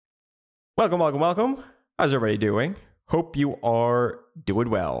Welcome, welcome, welcome. How's everybody doing? Hope you are doing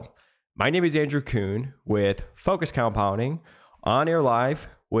well. My name is Andrew Kuhn with Focus Compounding, on air live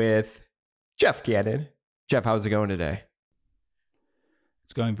with Jeff Gannon. Jeff, how's it going today?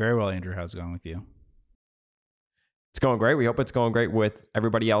 It's going very well, Andrew. How's it going with you? It's going great. We hope it's going great with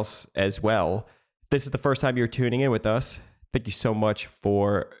everybody else as well. If this is the first time you're tuning in with us, thank you so much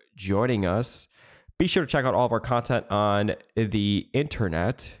for joining us. Be sure to check out all of our content on the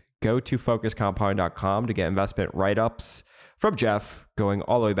internet. Go to focuscompounding.com to get investment write-ups from Jeff going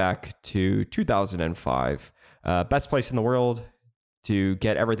all the way back to 2005. Best place in the world to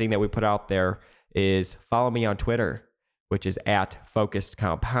get everything that we put out there is follow me on Twitter, which is at Focused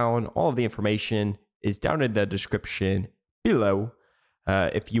Compound. All of the information is down in the description below.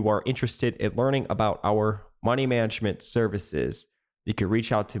 If you are interested in learning about our money management services, you can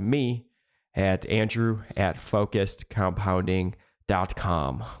reach out to me at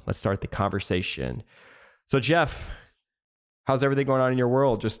andrew@focusedcompounding.com. Let's start the conversation. So Jeff, how's everything going on in your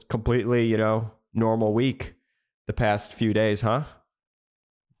world? Just completely, normal week the past few days, huh?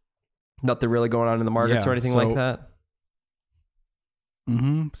 Nothing really going on in the markets or anything like that?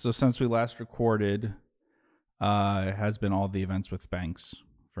 So since we last recorded, it has been all the events with banks,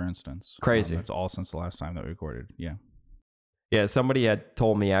 for instance. Crazy. That's all since the last time that we recorded. Yeah. Yeah, somebody had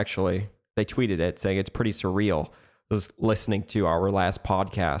told me, actually, they tweeted it saying it's pretty surreal. I was listening to our last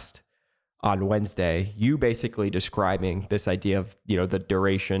podcast on Wednesday, you basically describing this idea of, the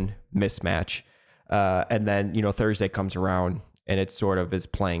duration mismatch. And then, Thursday comes around and it sort of is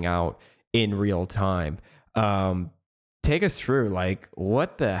playing out in real time. Take us through,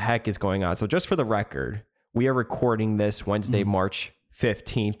 what the heck is going on? So just for the record, we are recording this Wednesday, March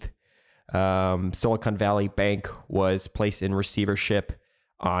 15th. Silicon Valley Bank was placed in receivership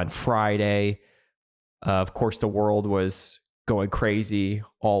on Friday. Of course, the world was going crazy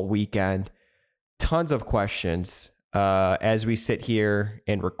all weekend. Tons of questions as we sit here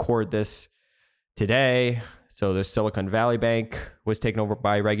and record this today. So the Silicon Valley Bank was taken over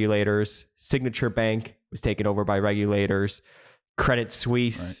by regulators. Signature Bank was taken over by regulators. Credit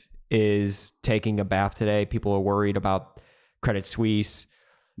Suisse is taking a bath today. People are worried about Credit Suisse.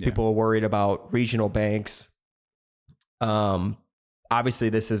 Yeah. People are worried about regional banks. Obviously,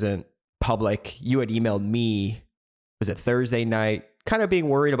 this isn't public. You had emailed me, was it Thursday night, kind of being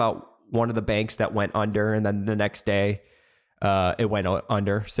worried about one of the banks that went under, and then the next day it went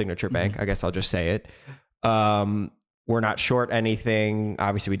under, Signature Bank. I guess I'll just say it. We're not short anything.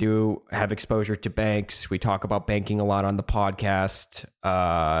 Obviously, we do have exposure to banks. We talk about banking a lot on the podcast.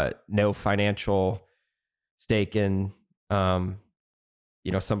 No financial stake in some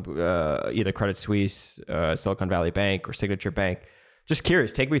either Credit Suisse, Silicon Valley Bank, or Signature Bank. Just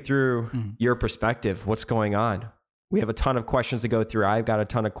curious, take me through your perspective. What's going on? We have a ton of questions to go through. I've got a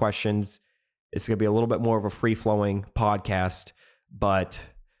ton of questions. It's going to be a little bit more of a free-flowing podcast, but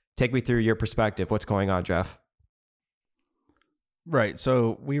take me through your perspective. What's going on, Jeff? Right.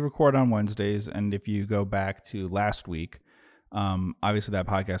 So we record on Wednesdays, and if you go back to last week, obviously that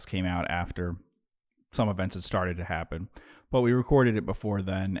podcast came out after some events had started to happen, but we recorded it before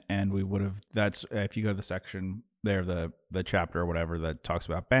then, and we would have, that's, if you go to the section there, the chapter or whatever that talks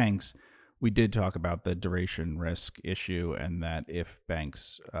about banks, we did talk about the duration risk issue, and that if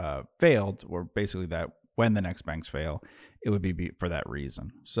banks failed, or basically that when the next banks fail, it would be for that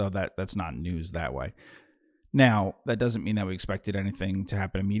reason. So that's not news that way. Now, that doesn't mean that we expected anything to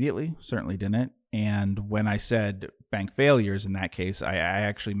happen immediately. Certainly didn't. And when I said bank failures in that case, I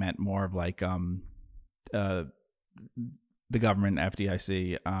actually meant more of the government,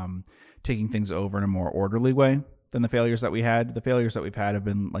 FDIC, taking things over in a more orderly way than the failures that we had. The failures that we've had have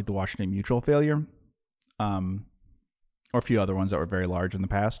been like the Washington Mutual failure, or a few other ones that were very large in the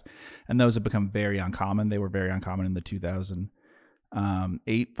past. And those have become very uncommon. They were very uncommon in the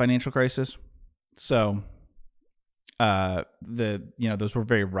 2008 financial crisis. So those were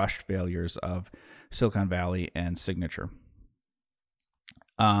very rushed failures of Silicon Valley and Signature.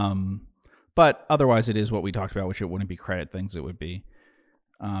 But otherwise, it is what we talked about, which it wouldn't be credit things. It would be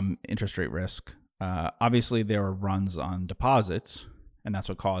interest rate risk. Obviously, there are runs on deposits, and that's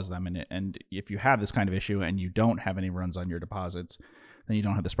what caused them. And if you have this kind of issue and you don't have any runs on your deposits, then you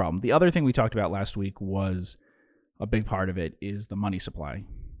don't have this problem. The other thing we talked about last week was a big part of it is the money supply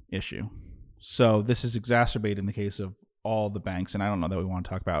issue. So this is exacerbated in the case of all the banks, and I don't know that we want to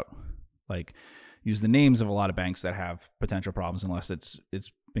talk about, use the names of a lot of banks that have potential problems unless it's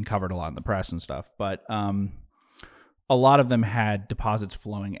been covered a lot in the press and stuff. But a lot of them had deposits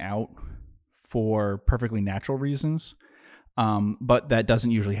flowing out for perfectly natural reasons, but that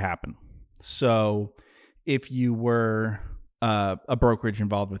doesn't usually happen. So if you were a brokerage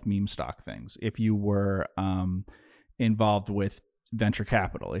involved with meme stock things, if you were involved with venture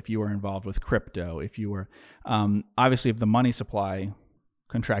capital, if you were involved with crypto, if you were obviously if the money supply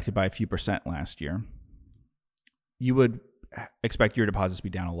contracted by a few percent last year, you would expect your deposits to be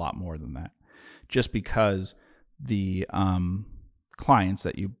down a lot more than that, just because the clients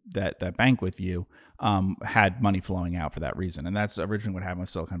that bank with you had money flowing out for that reason. And that's originally what happened with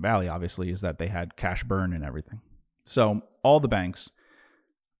Silicon Valley, obviously, is that they had cash burn and everything. So all the banks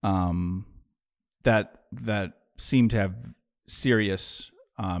that seem to have serious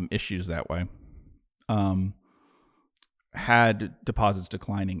issues that way had deposits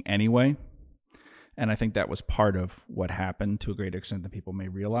declining anyway. And I think that was part of what happened to a greater extent than people may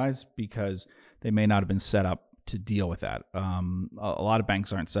realize, because they may not have been set up to deal with that. A lot of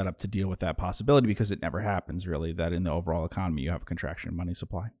banks aren't set up to deal with that possibility because it never happens, really, that in the overall economy you have a contraction in money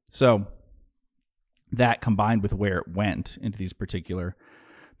supply. So that, combined with where it went into these particular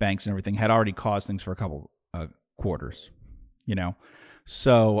banks and everything, had already caused things for a couple quarters,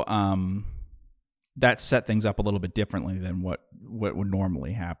 So that set things up a little bit differently than what would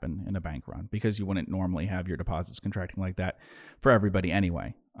normally happen in a bank run, because you wouldn't normally have your deposits contracting like that for everybody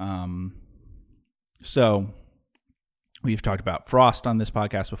anyway. So we've talked about Frost on this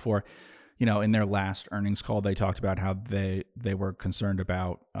podcast before. In their last earnings call, they talked about how they were concerned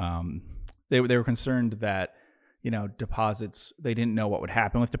about they were concerned that deposits, they didn't know what would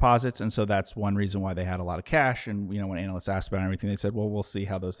happen with deposits, and so that's one reason why they had a lot of cash. And when analysts asked about everything, they said, well, we'll see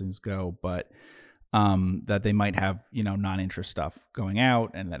how those things go, but that they might have non-interest stuff going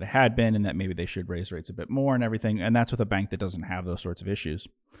out, and that it had been, and that maybe they should raise rates a bit more and everything. And that's with a bank that doesn't have those sorts of issues.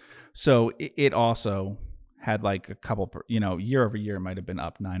 So it also had like a couple, year over year, it might have been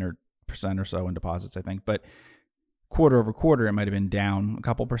up 9% or so in deposits, I think, but quarter over quarter, it might have been down a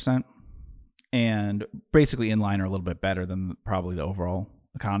couple percent, and basically in line or a little bit better than probably the overall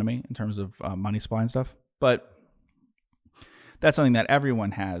economy in terms of money supply and stuff. But that's something that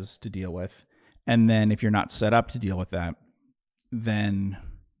everyone has to deal with. And then if you're not set up to deal with that, then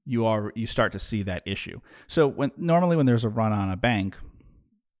you start to see that issue. So normally when there's a run on a bank,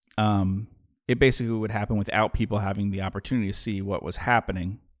 it basically would happen without people having the opportunity to see what was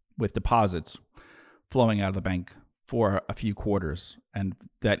happening with deposits flowing out of the bank for a few quarters, and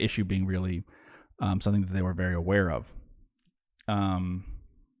that issue being really something that they were very aware of.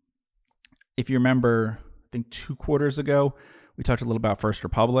 If you remember, I think 2 quarters ago, we talked a little about First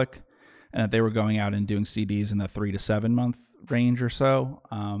Republic, and that they were going out and doing CDs in the 3 to 7 month range or so.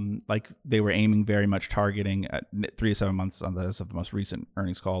 Like they were aiming very much targeting at 3 to 7 months on this of the most recent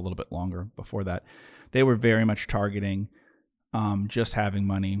earnings call, a little bit longer before that. They were very much targeting just having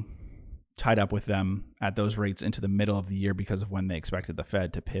money tied up with them at those rates into the middle of the year because of when they expected the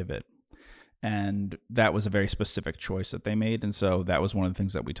Fed to pivot. And that was a very specific choice that they made. And so that was one of the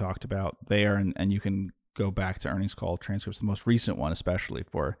things that we talked about there. And you can go back to earnings call transcripts, the most recent one, especially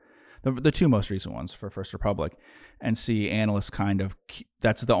for the 2 most recent ones for First Republic, and see analysts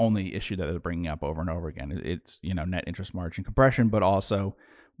that's the only issue that they're bringing up over and over again. It's, net interest margin compression, but also,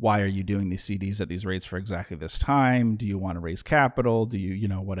 why are you doing these CDs at these rates for exactly this time? Do you want to raise capital? Do you,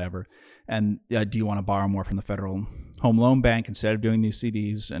 whatever? And do you want to borrow more from the Federal Home Loan Bank instead of doing these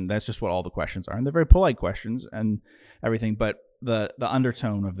CDs? And that's just what all the questions are. And they're very polite questions and everything. But the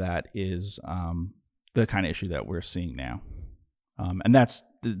undertone of that is the kind of issue that we're seeing now. And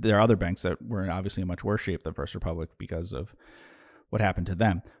there are other banks that were obviously in much worse shape than First Republic because of what happened to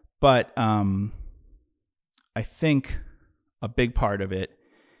them. But I think a big part of it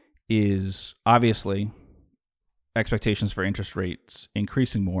is obviously expectations for interest rates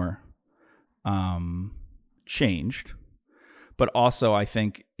increasing more changed. But also I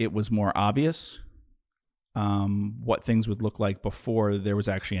think it was more obvious what things would look like before there was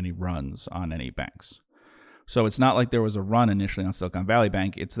actually any runs on any banks. So it's not like there was a run initially on Silicon Valley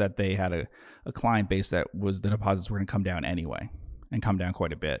Bank. It's that they had a client base that was, the deposits were going to come down anyway, and come down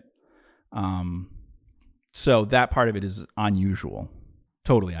quite a bit. So that part of it is unusual,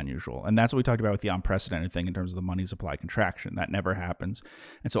 totally unusual. And that's what we talked about with the unprecedented thing in terms of the money supply contraction. That never happens.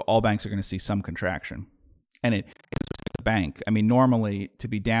 And so all banks are going to see some contraction. And it's a bank. I mean, normally to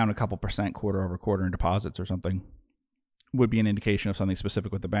be down a couple percent quarter over quarter in deposits or something would be an indication of something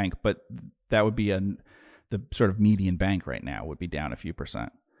specific with the bank. But that would be the sort of median bank right now would be down a few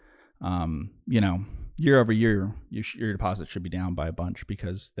percent. Year over year, your deposits should be down by a bunch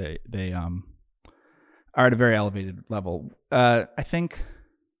because they are at a very elevated level. I think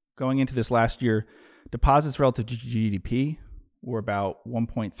going into this last year, deposits relative to GDP were about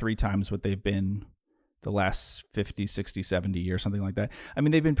 1.3 times what they've been the last 50, 60, 70 years, something like that. I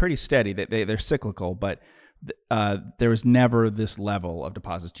mean, they've been pretty steady. They're cyclical, but there was never this level of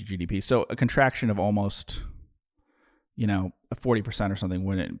deposits to GDP. So a contraction of almost, a 40% or something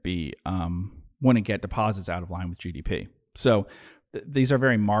wouldn't get deposits out of line with GDP. So these are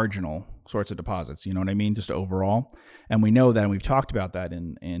very marginal sorts of deposits. You know what I mean? Just overall. And we know that, and we've talked about that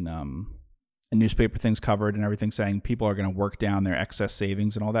in newspaper things covered and everything, saying people are going to work down their excess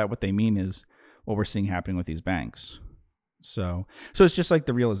savings and all that. What they mean is what we're seeing happening with these banks. So it's just like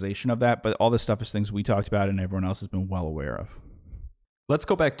the realization of that, but all this stuff is things we talked about and everyone else has been well aware of. Let's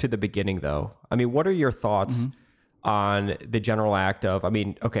go back to the beginning, though. I mean, what are your thoughts on the general act of,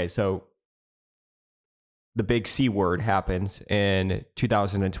 okay, so the big C word happens in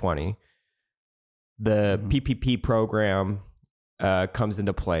 2020. The PPP program comes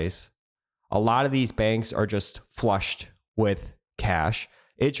into place. A lot of these banks are just flushed with cash.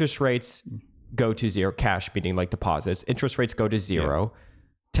 Interest rates go to zero. Cash meaning like deposits. Interest rates go to zero. Yeah.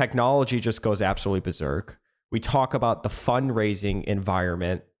 Technology just goes absolutely berserk. We talk about the fundraising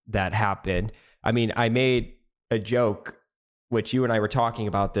environment that happened. I made a joke, which you and I were talking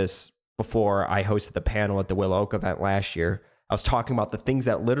about this before I hosted the panel at the Willow Oak event last year. I was talking about the things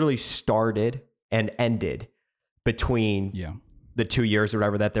that literally started and ended between the 2 years or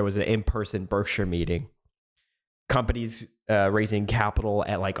whatever, that there was an in-person Berkshire meeting. Companies raising capital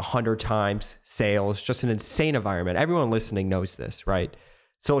at like 100 times sales, just an insane environment. Everyone listening knows this, right?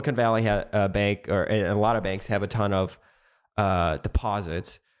 Silicon Valley had a bank, and a lot of banks have a ton of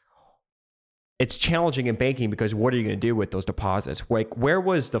deposits. It's challenging in banking because what are you going to do with those deposits? Like, where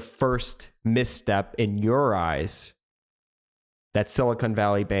was the first misstep in your eyes that Silicon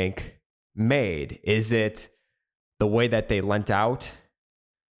Valley Bank made? Is it the way that they lent out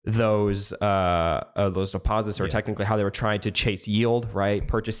those deposits, or technically how they were trying to chase yield, right?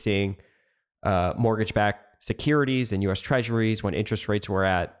 Purchasing mortgage-backed securities and U.S. Treasuries when interest rates were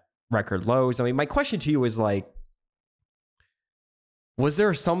at record lows? My question to you is like, was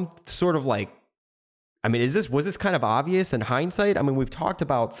there some sort of like, was this kind of obvious in hindsight? We've talked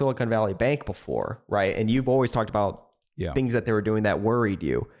about Silicon Valley Bank before, right? And you've always talked about things that they were doing that worried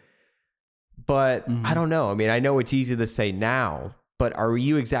you. But I don't know. I know it's easy to say now, but are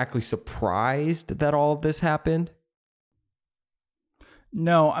you exactly surprised that all of this happened?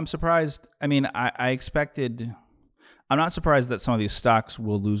 No, I'm surprised. I expected, I'm not surprised that some of these stocks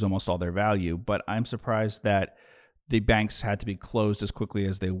will lose almost all their value, but I'm surprised that the banks had to be closed as quickly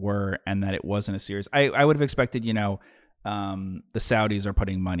as they were, and that it wasn't a serious. I would have expected, the Saudis are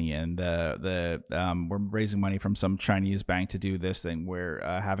putting money in. We're raising money from some Chinese bank to do this thing. We're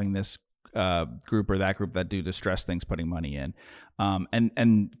having this group or that group that do distress things putting money in,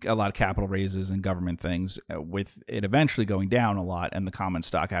 and a lot of capital raises and government things, with it eventually going down a lot and the common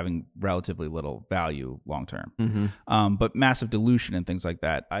stock having relatively little value long term. But massive dilution and things like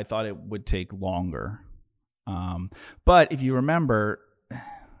that, I thought it would take longer. But if you remember,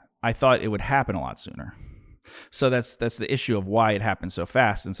 I thought it would happen a lot sooner. So that's the issue of why it happened so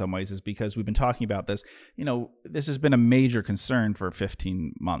fast in some ways, is because we've been talking about this. This has been a major concern for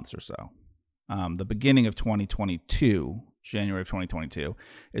 15 months or so. The beginning of 2022, January of 2022,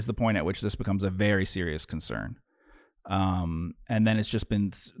 is the point at which this becomes a very serious concern. And then it's just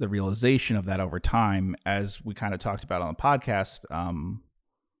been the realization of that over time, as we kind of talked about on the podcast a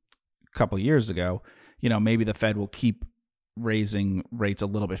couple of years ago. Maybe the Fed will keep raising rates a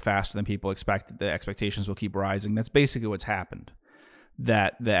little bit faster than people expect. The expectations will keep rising. That's basically what's happened.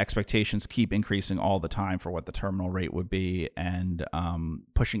 That the expectations keep increasing all the time for what the terminal rate would be, and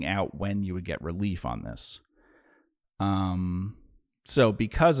pushing out when you would get relief on this. So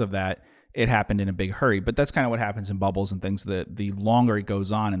because of that, it happened in a big hurry. But that's kind of what happens in bubbles and things. That the longer it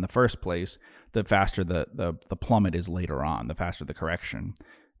goes on in the first place, the faster the plummet is later on. The faster the correction,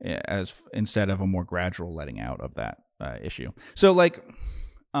 as instead of a more gradual letting out of that issue. So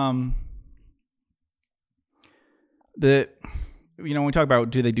when we talk about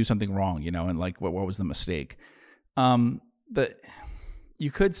do they do something wrong, and like what was the mistake?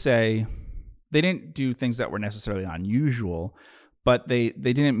 You could say they didn't do things that were necessarily unusual, but they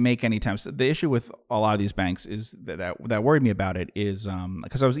didn't make any attempts. The issue with a lot of these banks is that worried me about it is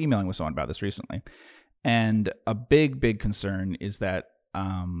because I was emailing with someone about this recently, and a big concern is that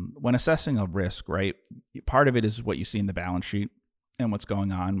when assessing a risk, right, part of it is what you see in the balance sheet and what's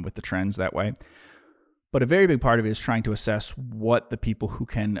going on with the trends that way. But a very big part of it is trying to assess what the people who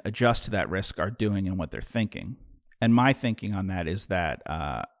can adjust to that risk are doing and what they're thinking. And my thinking on that is that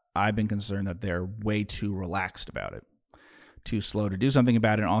I've been concerned that they're way too relaxed about it, too slow to do something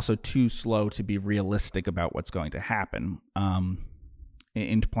about it, and also too slow to be realistic about what's going to happen.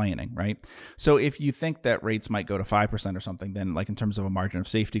 into planning, right? So if you think that rates might go to 5% or something, then like in terms of a margin of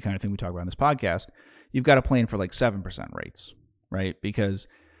safety kind of thing we talk about in this podcast, you've got to plan for like 7% rates, right? Because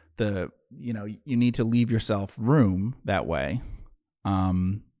you need to leave yourself room that way.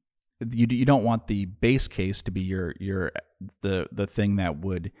 You don't want the base case to be the thing that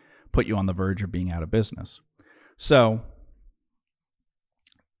would put you on the verge of being out of business. So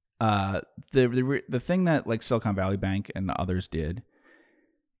the thing that like Silicon Valley Bank and others did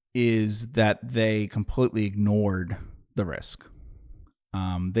is that they completely ignored the risk.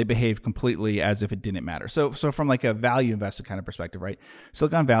 They behaved completely as if it didn't matter. So from like a value invested kind of perspective, right?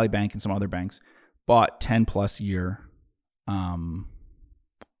 Silicon Valley Bank and some other banks bought 10 plus year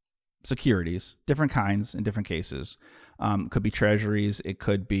securities, different kinds in different cases. Could be treasuries, it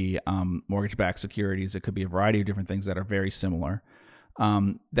could be mortgage-backed securities, it could be a variety of different things that are very similar,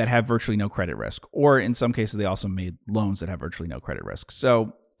 that have virtually no credit risk. Or in some cases, they also made loans that have virtually no credit risk.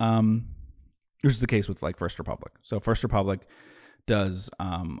 So this is the case with like First Republic. So First Republic does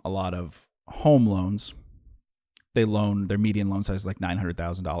a lot of home loans. They loan, their median loan size is like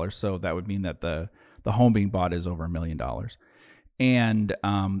 $900,000. So that would mean that the home being bought is over $1 million. And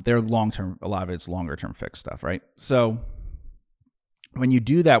they're long-term, a lot of it's longer-term fixed stuff, right? So when you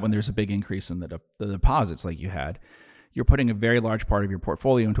do that, when there's a big increase in the deposits like you had, you're putting a very large part of your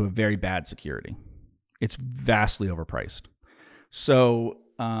portfolio into a very bad security. It's vastly overpriced. So,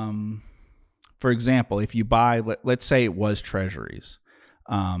 for example, if you buy, let's say it was treasuries,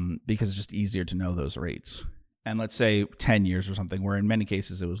 because it's just easier to know those rates. And let's say 10 years or something, where in many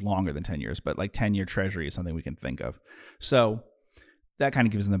cases it was longer than 10 years, but like 10-year treasury is something we can think of. So that kind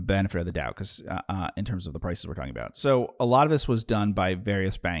of gives them the benefit of the doubt because in terms of the prices we're talking about. So a lot of this was done by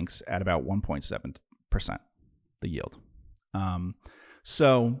various banks at about 1.7%, the yield.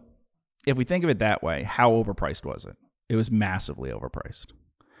 So if we think of it that way, how overpriced was it? It was massively overpriced.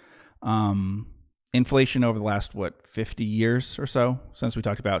 Inflation over the last, 50 years or so, since we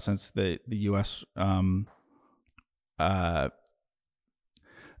talked about, since the U.S.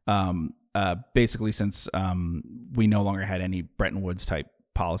 Basically since we no longer had any Bretton Woods type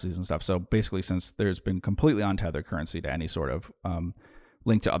policies and stuff. So basically since there's been completely untethered currency to any sort of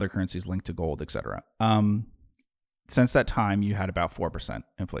link to other currencies, linked to gold, etc. Since that time, you had about 4%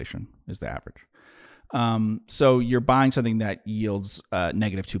 inflation is the average. So you're buying something that yields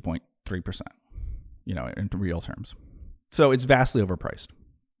negative 2.3%, in real terms. So it's vastly overpriced.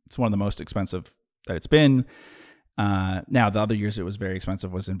 It's one of the most expensive that it's been. Now, the other years it was very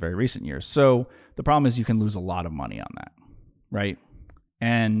expensive was in very recent years. So the problem is you can lose a lot of money on that, right?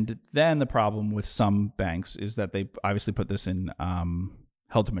 And then the problem with some banks is that they obviously put this in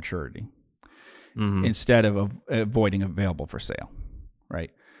held to maturity instead of avoiding available for sale, right?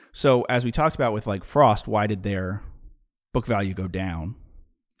 So as we talked about with like Frost, why did their book value go down?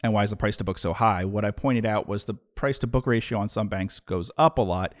 And why is the price to book so high? What I pointed out was the price to book ratio on some banks goes up a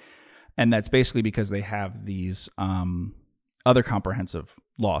lot. And that's basically because they have these other comprehensive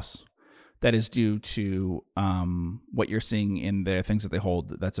loss that is due to what you're seeing in the things that they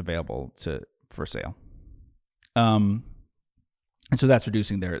hold that's available for sale. And so that's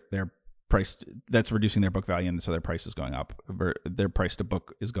reducing their price. That's reducing their book value, and so their price is going up. Their price to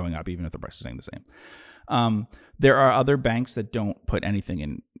book is going up, even if the price is staying the same. There are other banks that don't put anything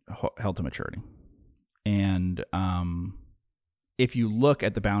in held to maturity, and if you look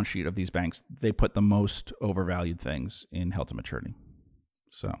at the balance sheet of these banks, they put the most overvalued things in held to maturity.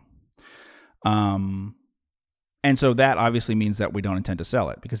 So, and so that obviously means that we don't intend to sell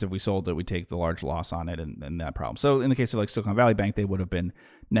it, because if we sold it, we take the large loss on it and that problem. So in the case of like Silicon Valley Bank, they would have been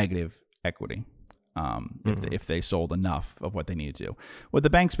negative equity if they sold enough of what they needed to do. What the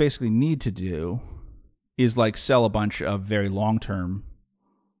banks basically need to do is like sell a bunch of very long-term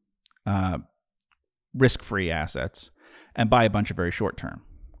risk-free assets and buy a bunch of very short-term.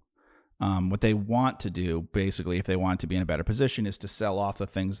 What they want to do, basically, if they want to be in a better position, is to sell off the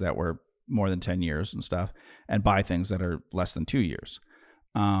things that were more than 10 years and stuff and buy things that are less than 2 years.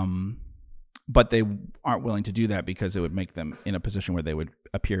 But they aren't willing to do that because it would make them in a position where they would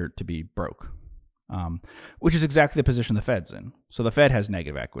appear to be broke, which is exactly the position the Fed's in. So the Fed has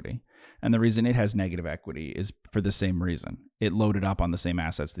negative equity. And the reason it has negative equity is for the same reason. It loaded up on the same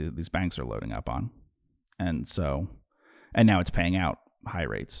assets that these banks are loading up on. And now it's paying out high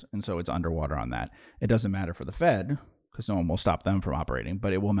rates. And so it's underwater on that. It doesn't matter for the Fed because no one will stop them from operating,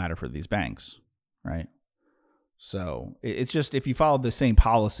 but it will matter for these banks, right? So it's just, if you followed the same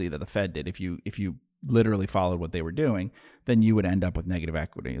policy that the Fed did, if you literally followed what they were doing, then you would end up with negative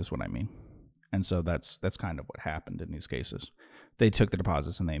equity, is what I mean. And so that's kind of what happened in these cases. They took the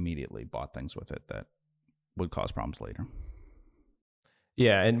deposits and they immediately bought things with it that would cause problems later.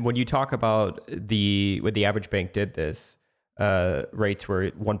 Yeah, and when you talk about when the average bank did this, rates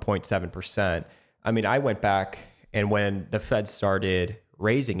were 1.7%. I mean, I went back and when the Fed started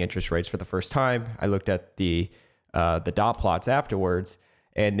raising interest rates for the first time, I looked at the dot plots afterwards,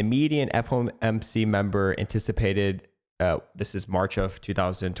 and the median FOMC member anticipated, this is March of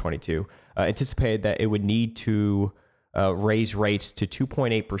 2022, anticipated that it would need to raise rates to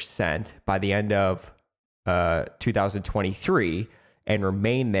 2.8% by the end of 2023 and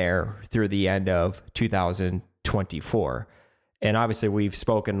remain there through the end of 2024. And obviously, we've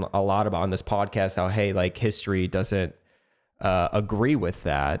spoken a lot about on this podcast how, hey, like history doesn't agree with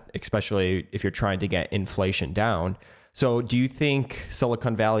that, especially if you're trying to get inflation down. So do you think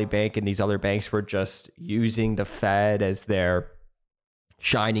Silicon Valley Bank and these other banks were just using the Fed as their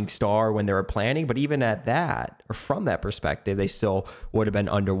shining star when they were planning? But even at that, or from that perspective, they still would have been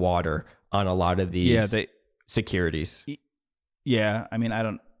underwater on a lot of these securities. Yeah, I mean, I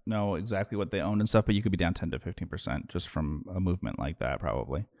don't know exactly what they owned and stuff, but you could be down 10 to 15% just from a movement like that,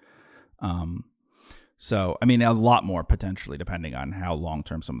 probably. So, I mean, a lot more potentially, depending on how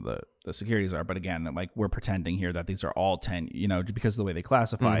long-term some of the securities are. But again, like we're pretending here that these are all 10, because of the way they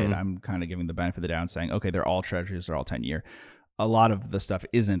classify it, I'm kind of giving the benefit of the doubt and saying, okay, they're all treasuries, they're all 10-year. A lot of the stuff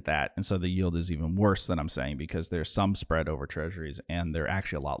isn't that. And so the yield is even worse than I'm saying, because there's some spread over treasuries and they're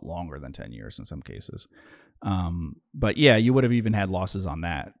actually a lot longer than 10 years in some cases. But yeah, you would have even had losses on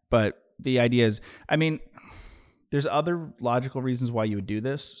that. But the idea is, I mean, there's other logical reasons why you would do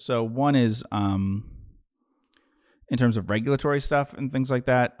this. So one is, in terms of regulatory stuff and things like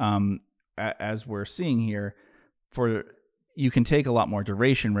that, as we're seeing here, you can take a lot more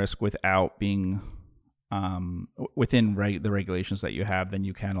duration risk without being within the regulations that you have than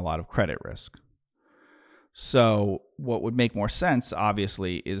you can a lot of credit risk. So what would make more sense,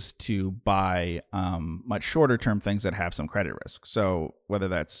 obviously, is to buy much shorter term things that have some credit risk. So whether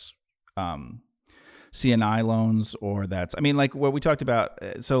that's CNI loans or that's, I mean, like what we talked about,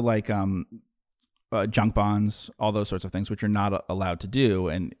 so like junk bonds, all those sorts of things, which you're not allowed to do.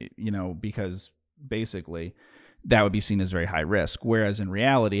 And, because basically that would be seen as very high risk. Whereas in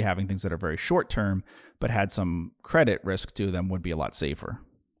reality, having things that are very short term, but had some credit risk to them would be a lot safer.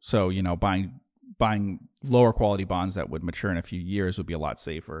 So, buying lower quality bonds that would mature in a few years would be a lot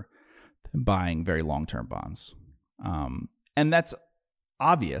safer than buying very long-term bonds. And that's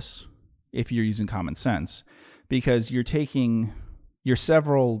obvious if you're using common sense, because you're taking your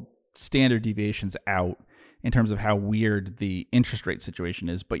several standard deviations out in terms of how weird the interest rate situation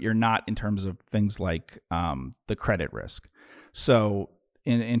is, but you're not in terms of things like the credit risk. So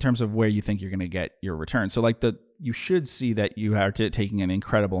in terms of where you think you're going to get your return. So like you should see that you are taking an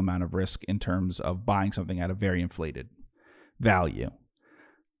incredible amount of risk in terms of buying something at a very inflated value.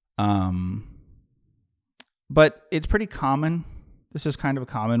 But it's pretty common. This is kind of a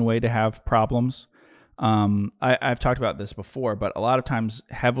common way to have problems. I've talked about this before, but a lot of times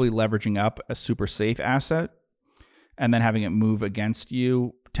heavily leveraging up a super safe asset and then having it move against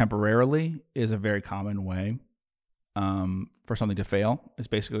you temporarily is a very common way for something to fail. It's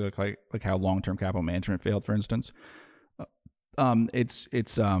basically like how long-term capital management failed, for instance.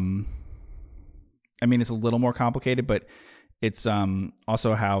 It's I mean, it's a little more complicated, but it's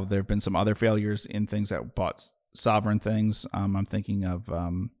also how there have been some other failures in things that bought sovereign things. I'm thinking of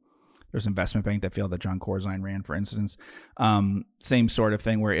there's an investment bank that failed that John Corzine ran, for instance. Same sort of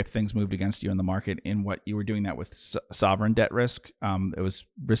thing where if things moved against you in the market in what you were doing that with sovereign debt risk, it was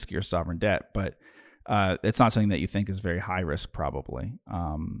riskier sovereign debt, but it's not something that you think is very high risk probably.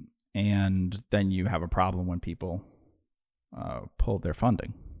 And then you have a problem when people pull your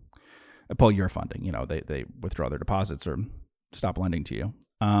funding. They withdraw their deposits or stop lending to you.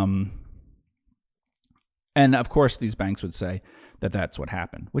 And of course, these banks would say that that's what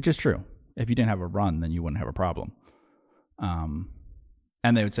happened, which is true. If you didn't have a run, then you wouldn't have a problem. And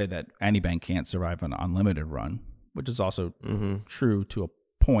they would say that any bank can't survive an unlimited run, which is also true to a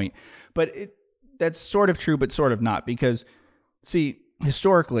point. But that's sort of true, but sort of not. Because, see,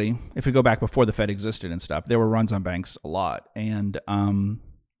 historically, if we go back before the Fed existed and stuff, there were runs on banks a lot. And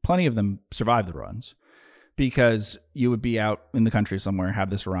plenty of them survived the runs because you would be out in the country somewhere, have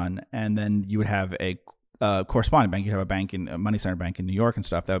this run, and then you would have a correspondent bank. You'd have a money center bank in New York and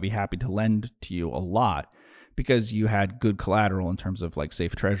stuff that would be happy to lend to you a lot because you had good collateral in terms of like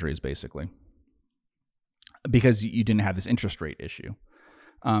safe treasuries, basically, because you didn't have this interest rate issue.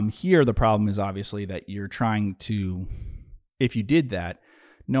 Here, the problem is obviously that you're trying to, if you did that,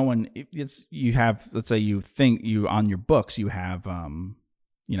 let's say you think on your books, you have,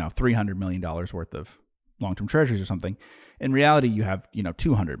 $300 million worth of long-term treasuries or something. In reality, you have,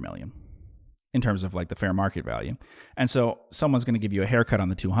 $200 million. in terms of like the fair market value. And so someone's going to give you a haircut on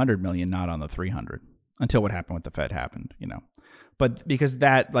the 200 million, not on the 300, until what happened with the Fed happened, But because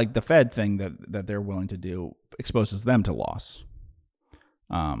that, like the Fed thing that they're willing to do exposes them to loss.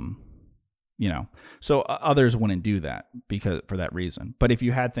 So others wouldn't do that because for that reason. But if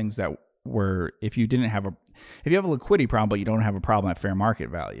you had things that were, if you have a liquidity problem, but you don't have a problem at fair market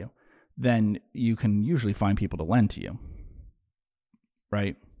value, then you can usually find people to lend to you.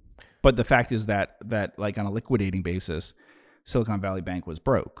 Right. But the fact is that like on a liquidating basis, Silicon Valley Bank was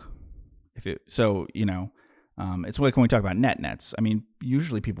broke. It's like when we talk about nets. I mean,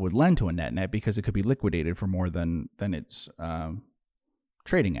 usually people would lend to a net because it could be liquidated for more than it's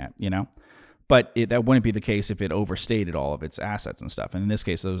trading at, But that wouldn't be the case if it overstated all of its assets and stuff. And in this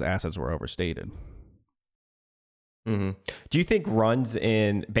case, those assets were overstated. Mm-hmm. Do you think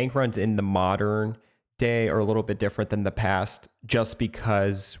bank runs in the modern day are a little bit different than the past, just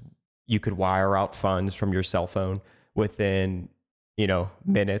because you could wire out funds from your cell phone within,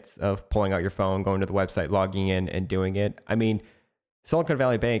 minutes of pulling out your phone, going to the website, logging in and doing it? I mean, Silicon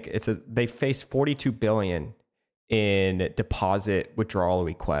Valley Bank, they faced $42 billion in deposit withdrawal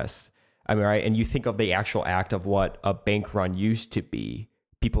requests. I mean, right? And you think of the actual act of what a bank run used to be,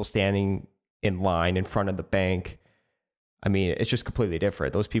 people standing in line in front of the bank. I mean, it's just completely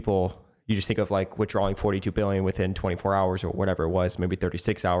different. Those people, you just think of like withdrawing $42 billion within 24 hours or whatever it was, maybe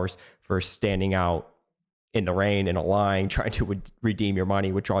 36 hours, for standing out in the rain in a line, trying to redeem your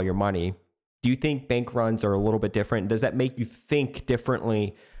money, withdraw your money. Do you think bank runs are a little bit different? Does that make you think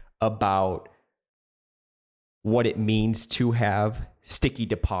differently about what it means to have sticky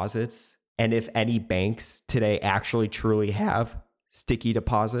deposits? And if any banks today actually truly have sticky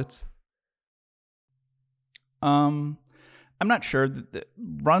deposits? I'm not sure. The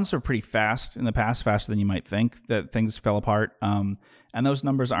runs are pretty fast in the past, faster than you might think, that things fell apart. And those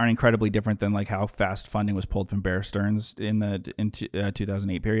numbers aren't incredibly different than like how fast funding was pulled from Bear Stearns in the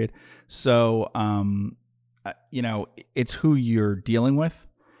 2008 period. So, it's who you're dealing with.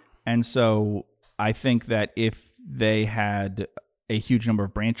 And so I think that if they had a huge number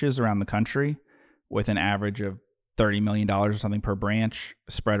of branches around the country with an average of $30 million or something per branch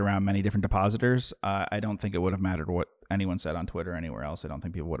spread around many different depositors, I don't think it would have mattered what anyone said on Twitter or anywhere else. I don't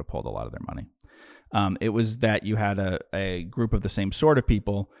think people would have pulled a lot of their money. It was that you had a group of the same sort of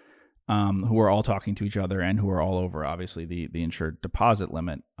people who were all talking to each other and who were all over, obviously, the insured deposit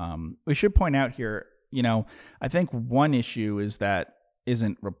limit. We should point out here, I think one issue is that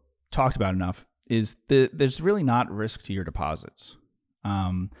isn't talked about enough is there's really not risk to your deposits.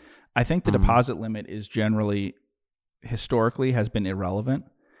 I think the deposit limit is generally, historically, has been irrelevant.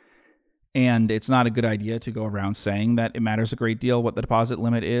 And it's not a good idea to go around saying that it matters a great deal what the deposit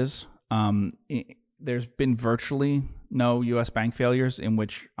limit is. There's been virtually no U.S. bank failures in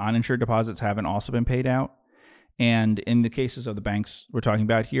which uninsured deposits haven't also been paid out. And in the cases of the banks we're talking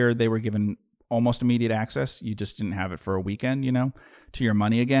about here, they were given almost immediate access. You just didn't have it for a weekend, to your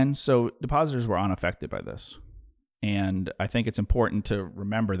money again. So depositors were unaffected by this. And I think it's important to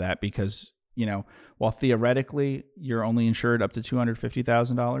remember that because, while theoretically you're only insured up to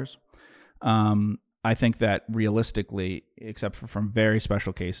 $250,000, I think that realistically, except for from very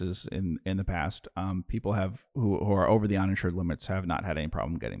special cases in the past, people who are over the uninsured limits have not had any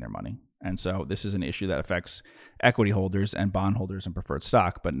problem getting their money. And so this is an issue that affects equity holders and bond holders and preferred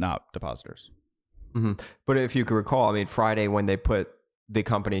stock, but not depositors. Mm-hmm. But if you could recall, I mean, Friday when they put the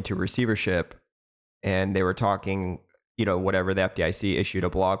company to receivership and they were talking, whatever, the FDIC issued a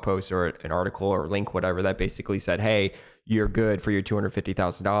blog post or an article or link, whatever, that basically said, hey, you're good for your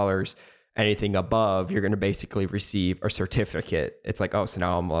 $250,000. Anything above, you're going to basically receive a certificate. It's like, oh, so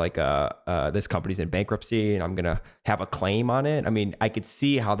now I'm like, this company's in bankruptcy and I'm going to have a claim on it. I mean, I could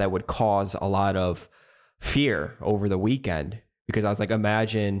see how that would cause a lot of fear over the weekend because I was like,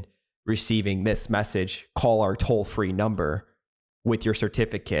 imagine receiving this message, call our toll-free number with your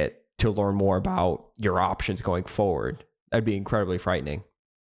certificate to learn more about your options going forward. That'd be incredibly frightening,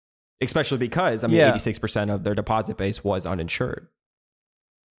 especially because, 86% of their deposit base was uninsured.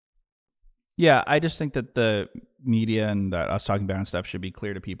 Yeah, I just think that the media and that us talking about and stuff should be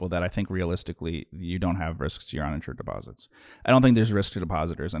clear to people that I think realistically you don't have risks to your uninsured deposits. I don't think there's risk to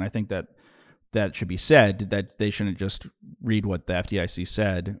depositors, and I think that should be said, that they shouldn't just read what the FDIC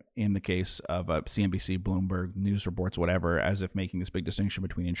said in the case of CNBC, Bloomberg, news reports, whatever, as if making this big distinction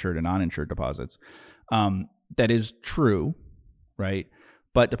between insured and uninsured deposits. That is true, right?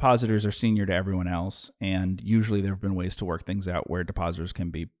 But depositors are senior to everyone else, and usually there have been ways to work things out where depositors can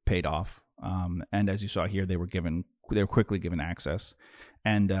be paid off. And as you saw here, they were quickly given access,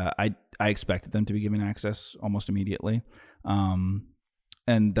 and I expected them to be given access almost immediately.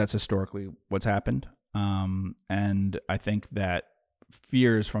 And that's historically what's happened. And I think that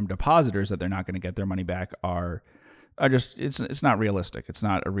fears from depositors that they're not going to get their money back are just it's not realistic. It's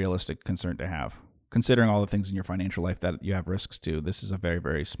not a realistic concern to have. Considering all the things in your financial life that you have risks to, this is a very,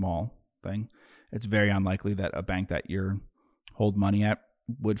 very small thing. It's very unlikely that a bank that you hold money at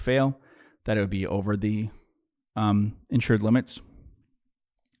would fail, that it would be over the insured limits,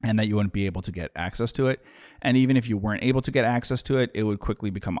 and that you wouldn't be able to get access to it. And even if you weren't able to get access to it, it would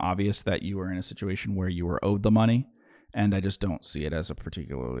quickly become obvious that you were in a situation where you were owed the money. And I just don't see it as a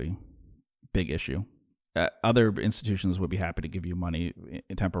particularly big issue. Other institutions would be happy to give you money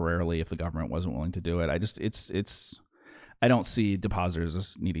temporarily if the government wasn't willing to do it. I don't see depositors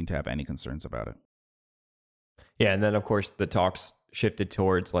as needing to have any concerns about it. Yeah, and then of course the talks shifted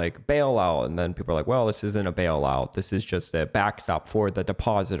towards like bailout, and then people are like, well, this isn't a bailout. This is just a backstop for the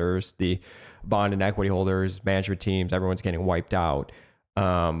depositors, the bond and equity holders, management teams, everyone's getting wiped out.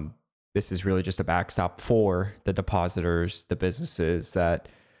 This is really just a backstop for the depositors, the businesses that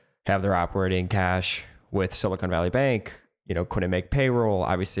have their operating cash with Silicon Valley Bank, couldn't make payroll.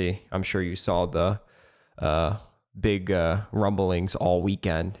 Obviously, I'm sure you saw the big rumblings all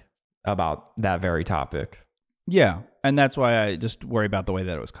weekend about that very topic. Yeah, and that's why I just worry about the way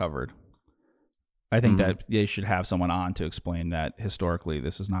that it was covered. I think that they should have someone on to explain that historically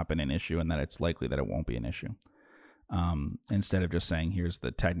this has not been an issue and that it's likely that it won't be an issue. Instead of just saying, here's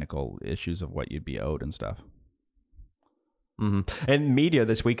the technical issues of what you'd be owed and stuff. And media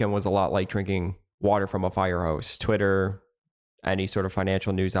this weekend was a lot like drinking water from a fire hose. Twitter, any sort of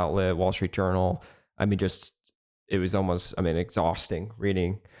financial news outlet, Wall Street Journal. It was almost, exhausting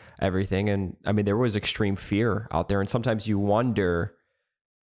reading everything. And there was extreme fear out there. And sometimes you wonder,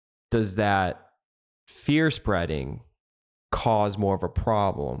 does that fear spreading cause more of a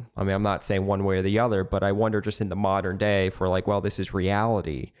problem? I'm not saying one way or the other, but I wonder just in the modern day, if we're like, well, this is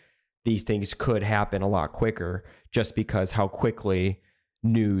reality, these things could happen a lot quicker just because how quickly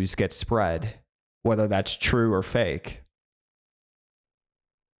news gets spread, whether that's true or fake.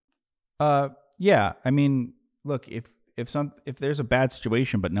 Yeah. Look, if there's a bad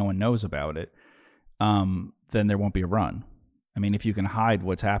situation but no one knows about it, then there won't be a run. If you can hide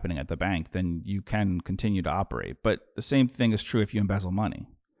what's happening at the bank, then you can continue to operate. But the same thing is true if you embezzle money.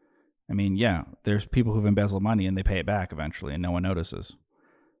 Yeah, there's people who've embezzled money and they pay it back eventually and no one notices.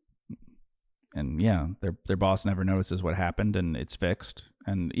 And yeah, their boss never notices what happened and it's fixed.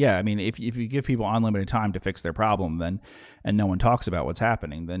 And yeah, if you give people unlimited time to fix their problem, then and no one talks about what's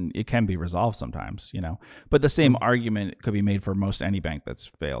happening, then it can be resolved sometimes, But the same argument could be made for most any bank that's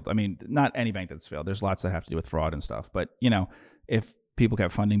failed. Not any bank that's failed. There's lots that have to do with fraud and stuff. But if people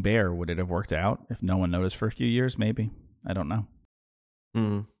kept funding Bear, would it have worked out? If no one noticed for a few years, maybe. I don't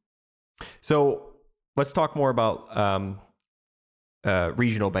know. So let's talk more about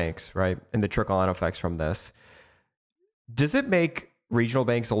regional banks, right? And the trickle-on effects from this. Does it make regional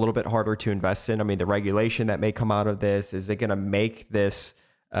banks a little bit harder to invest in? The regulation that may come out of this, is it going to make this,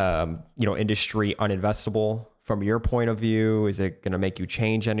 industry uninvestable from your point of view? Is it going to make you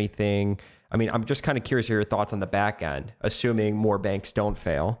change anything? I'm just kind of curious to hear your thoughts on the back end, assuming more banks don't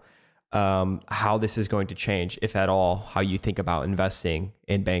fail, how this is going to change, if at all, how you think about investing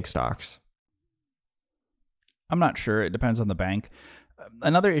in bank stocks. I'm not sure. It depends on the bank.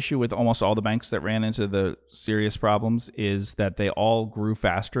 Another issue with almost all the banks that ran into the serious problems is that they all grew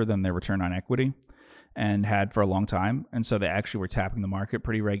faster than their return on equity and had for a long time. And so they actually were tapping the market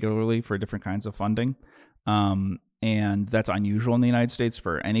pretty regularly for different kinds of funding. And that's unusual in the United States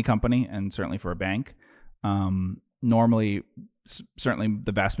for any company and certainly for a bank. Normally, certainly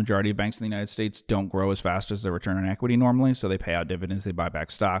the vast majority of banks in the United States don't grow as fast as their return on equity normally. So they pay out dividends, they buy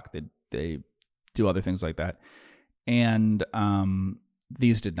back stock, they do other things like that. And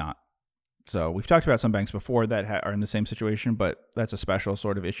these did not. So we've talked about some banks before that are in the same situation, but that's a special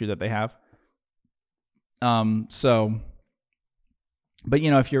sort of issue that they have. But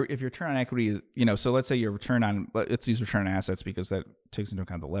if your return on equity is, so let's say let's use return on assets because that takes into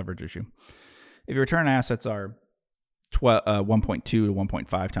account the leverage issue. If your return on assets are 1.2 to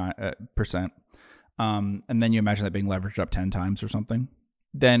 1.5%, and then you imagine that being leveraged up 10 times or something,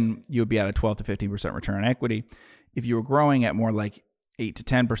 then you would be at a 12 to 15% return on equity. If you were growing at more like 8 to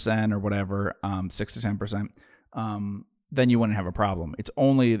 10% or whatever, 6 to 10%, then you wouldn't have a problem. It's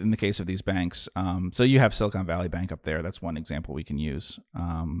only in the case of these banks. So you have Silicon Valley Bank up there. That's one example we can use.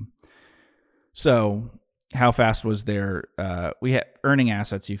 So how fast was their, we had earning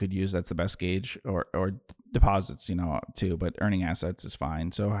assets you could use. That's the best gauge, or deposits, too, but earning assets is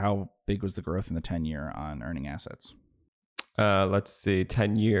fine. So how big was the growth in the 10-year on earning assets? Let's see,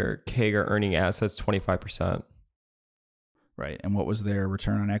 10-year CAGR earning assets, 25%. Right. And what was their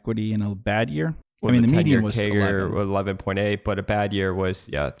return on equity in a bad year? Well, I mean, the 10-year median was CAGR 11. 11.8, but a bad year was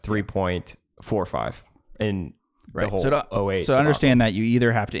 3.45 in the Right. whole So 08. so understand that you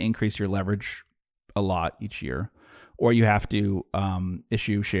either have to increase your leverage a lot each year, or you have to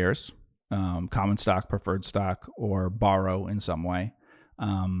issue shares, common stock, preferred stock, or borrow in some way.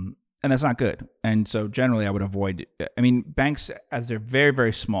 And that's not good. And so generally I would avoid, I mean, banks, as they're very,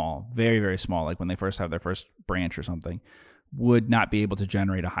 very small, like when they first have their first branch or something, would not be able to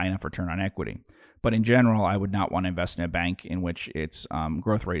generate a high enough return on equity. But in general, I would not want to invest in a bank in which its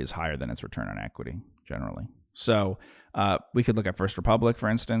growth rate is higher than its return on equity, generally. So we could look at First Republic, for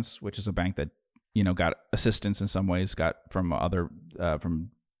instance, which is a bank that, got assistance in some ways, got from other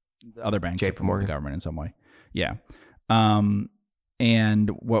banks, JP from Morgan. the government in some way. Yeah. And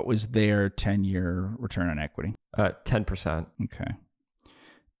what was their 10-year return on equity? 10%. Okay.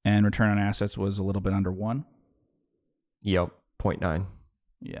 And return on assets was a little bit under 1? Yep, 0.9.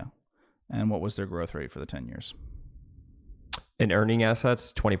 Yeah. And what was their growth rate for the 10 years? In earning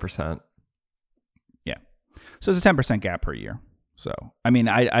assets, 20%. Yeah. So it's a 10% gap per year. So, I mean,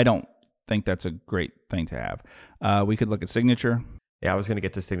 I don't think that's a great thing to have. We could look at Signature. Yeah, I was going to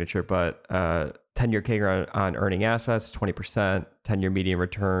get to Signature, but 10-year CAGR on earning assets, 20%, 10-year median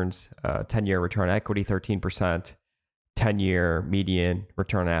returns, 10-year return on equity, 13%, 10-year median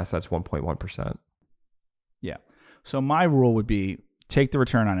return on assets, 1.1%. Yeah. So my rule would be take the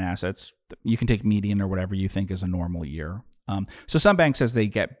return on assets. You can take median or whatever you think is a normal year. So some banks, as they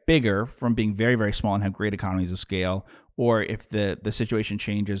get bigger from being very, very small and have great economies of scale, or if the situation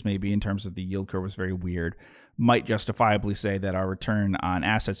changes, maybe in terms of the yield curve was very weird, might justifiably say that our return on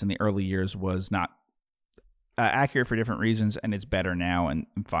assets in the early years was not accurate for different reasons, and it's better now, and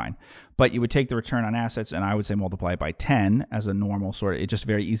fine. But you would take the return on assets, and I would say multiply it by 10 as a normal sort of, it's just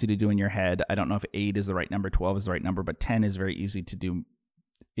very easy to do in your head. I don't know if 8 is the right number, 12 is the right number, but 10 is very easy to do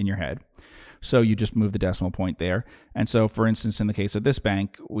in your head. So you just move the decimal point there. And so, for instance, in the case of this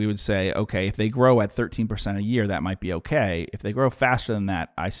bank, we would say, okay, if they grow at 13% a year, that might be okay. If they grow faster than that,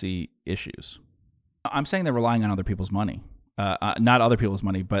 I see issues. I'm saying they're relying on other people's money. Not other people's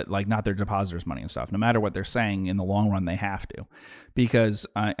money, but like not their depositors' money and stuff. No matter what they're saying, in the long run, they have to. Because,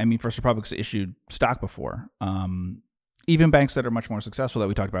 First Republic's issued stock before. Even banks that are much more successful that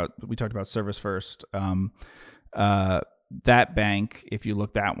we talked about Service First. That bank, if you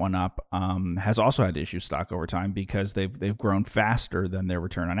look that one up, has also had to issue stock over time because they've grown faster than their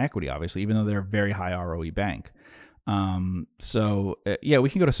return on equity, obviously, even though they're a very high ROE bank. We can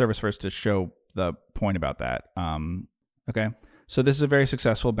go to Service First to show the point about that. Okay, so this is a very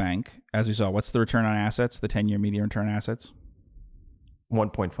successful bank, as we saw. What's the return on assets? The 10-year median return on assets?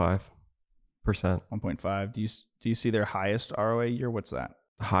 1.5%. 1.5. Do you see their highest ROA year? What's that?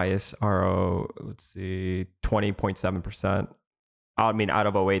 Highest RO, let's see, 20.7%. I mean, out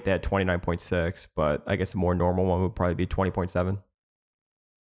of 08, they had 29.6, but I guess a more normal one would probably be 20.7.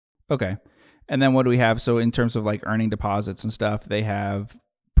 Okay. And then what do we have? So in terms of like earning deposits and stuff, they have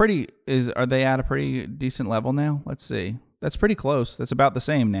are they at a pretty decent level now? Let's see. That's pretty close. That's about the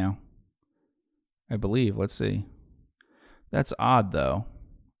same now, I believe. Let's see. That's odd though.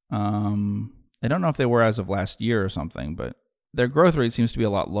 I don't know if they were as of last year or something, but their growth rate seems to be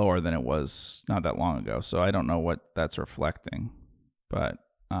a lot lower than it was not that long ago. So I don't know what that's reflecting. But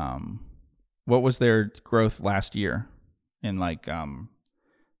what was their growth last year in like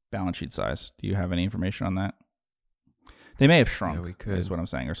balance sheet size? Do you have any information on that? They may have shrunk, we could. Is what I'm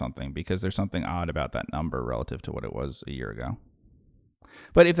saying, or something, because there's something odd about that number relative to what it was a year ago.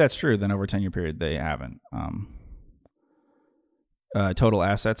 But if that's true, then over a 10-year period, they haven't. Total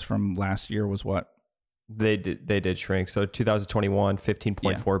assets from last year was what? They did shrink. So 2021,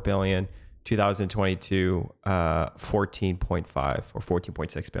 15.4 billion. 2022, 14.5 or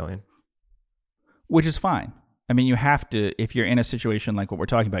 14.6 billion. Which is fine. I mean, you have to, if you're in a situation like what we're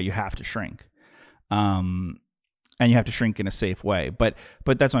talking about, you have to shrink. And you have to shrink in a safe way. But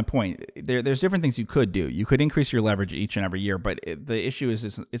that's my point. There's different things you could do. You could increase your leverage each and every year, but the issue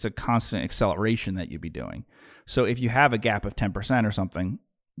is it's a constant acceleration that you'd be doing. So if you have a gap of 10% or something,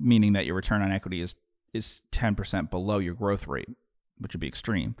 meaning that your return on equity is 10% below your growth rate, which would be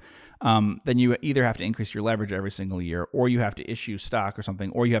extreme, then you either have to increase your leverage every single year, or you have to issue stock or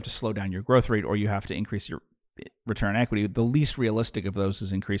something, or you have to slow down your growth rate, or you have to increase your return on equity. The least realistic of those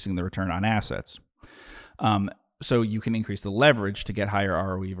is increasing the return on assets. So you can increase the leverage to get higher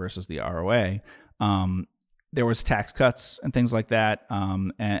ROE versus the ROA. There was tax cuts and things like that,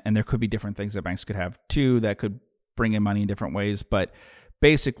 and there could be different things that banks could have too that could bring in money in different ways. But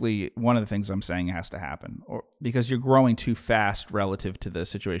basically one of the things I'm saying has to happen, or because you're growing too fast relative to the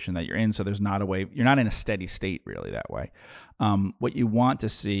situation that you're in. So there's not a way, you're not in a steady state really that way. What you want to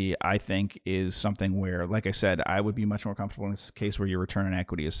see, I think, is something where, like I said, I would be much more comfortable in this case where your return on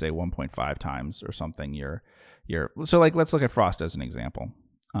equity is say 1.5 times or something. So like, let's look at Frost as an example.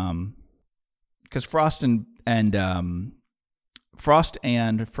 Because Frost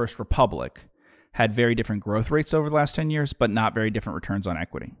and First Republic had very different growth rates over the last 10 years, but not very different returns on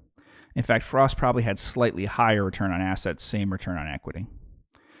equity. In fact, Frost probably had slightly higher return on assets, same return on equity.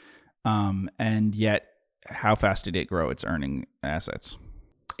 And yet, how fast did it grow its earning assets?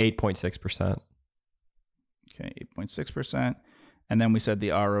 8.6%. Okay, 8.6%. And then we said the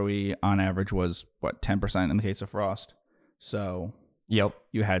ROE on average was, 10% in the case of Frost. So yep,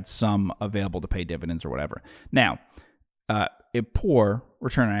 you had some available to pay dividends or whatever. Now, a poor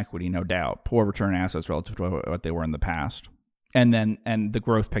return on equity, no doubt. Poor return on assets relative to what they were in the past. And the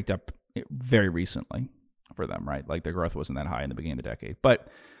growth picked up very recently for them, right? Like the growth wasn't that high in the beginning of the decade. But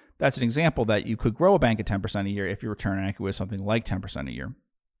that's an example that you could grow a bank at 10% a year if your return on equity was something like 10% a year.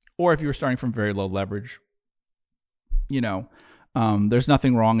 Or if you were starting from very low leverage, there's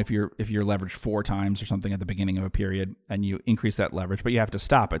nothing wrong if you're leveraged 4 times or something at the beginning of a period and you increase that leverage, but you have to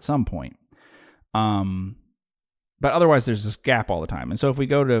stop at some point. But otherwise, there's this gap all the time. And so if we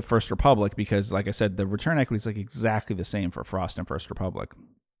go to First Republic, because like I said, the return equity is like exactly the same for Frost and First Republic.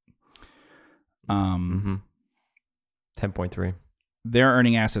 10.3. Their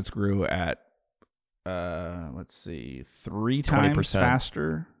earning assets grew at, 3 times 20%.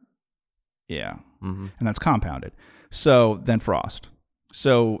 faster. Yeah. Mm-hmm. And that's compounded. So then Frost.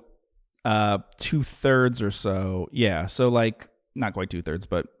 So 2/3 or so. Yeah. So like not quite 2/3,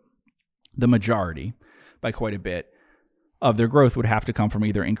 but the majority by quite a bit of their growth would have to come from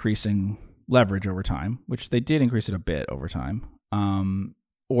either increasing leverage over time, which they did increase it a bit over time,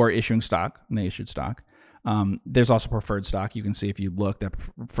 or issuing stock, and they issued stock. There's also preferred stock. You can see if you look that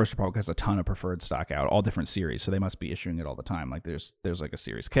First Republic has a ton of preferred stock out, all different series. So they must be issuing it all the time. Like there's like a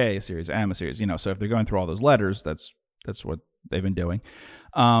Series K, a Series M, a Series, so if they're going through all those letters, that's what they've been doing.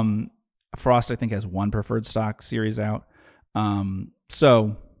 Frost, I think, has 1 preferred stock series out.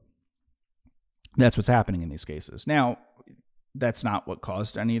 So that's what's happening in these cases. Now, that's not what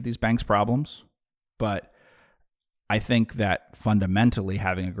caused any of these banks' problems, but I think that fundamentally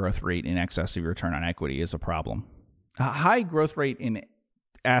having a growth rate in excess of your return on equity is a problem. A high growth rate in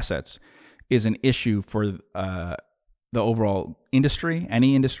assets is an issue for the overall industry.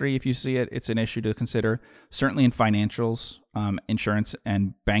 Any industry, if you see it, it's an issue to consider. Certainly in financials, insurance,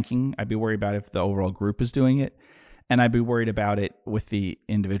 and banking, I'd be worried about if the overall group is doing it, and I'd be worried about it with the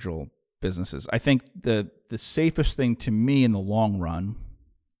individual businesses. I think the safest thing to me in the long run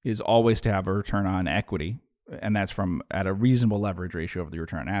is always to have a return on equity, and that's from at a reasonable leverage ratio of the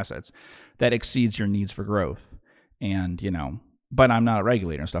return on assets that exceeds your needs for growth. And, but I'm not a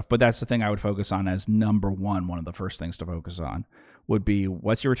regulator and stuff, but that's the thing I would focus on as number one of the first things to focus on would be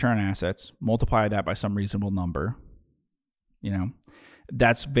what's your return on assets, multiply that by some reasonable number.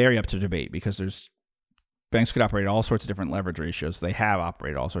 That's very up to debate because banks could operate at all sorts of different leverage ratios. They have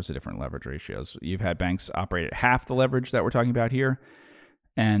operated all sorts of different leverage ratios. You've had banks operate at half the leverage that we're talking about here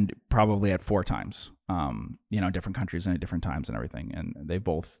and probably at 4 times, different countries and at different times and everything. And they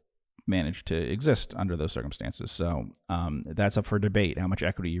both managed to exist under those circumstances. So that's up for debate, how much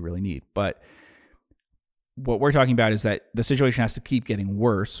equity you really need. But what we're talking about is that the situation has to keep getting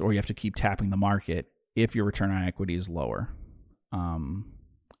worse or you have to keep tapping the market if your return on equity is lower.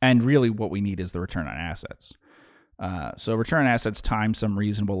 And really what we need is the return on assets. So return on assets times some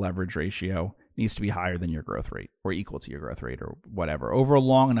reasonable leverage ratio needs to be higher than your growth rate or equal to your growth rate or whatever over a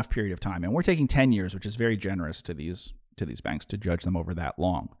long enough period of time. And we're taking 10 years, which is very generous to these banks to judge them over that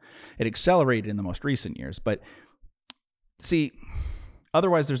long. It accelerated in the most recent years, but see,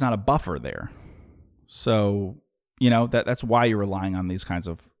 otherwise there's not a buffer there. So, that's why you're relying on these kinds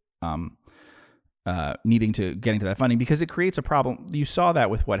of needing to get into that funding because it creates a problem. You saw that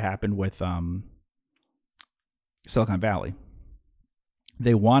with what happened with Silicon Valley.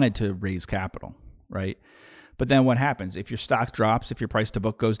 They wanted to raise capital, right? But then what happens? If your stock drops, if your price to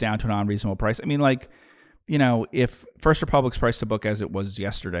book goes down to an unreasonable price, if First Republic's price to book as it was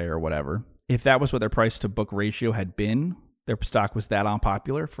yesterday or whatever, if that was what their price to book ratio had been, their stock was that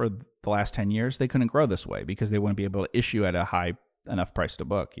unpopular for the last 10 years, they couldn't grow this way because they wouldn't be able to issue at a high enough price to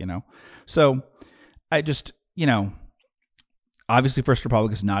book, So I just, obviously First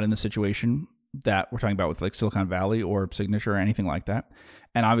Republic is not in the situation that we're talking about with like Silicon Valley or Signature or anything like that.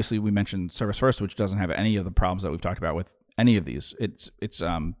 And obviously we mentioned Service First, which doesn't have any of the problems that we've talked about with any of these. Its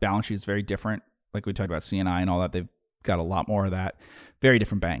balance sheet is very different. Like we talked about CNI and all that. got a lot more of that. Very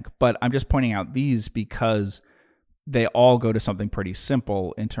different bank. But I'm just pointing out these because they all go to something pretty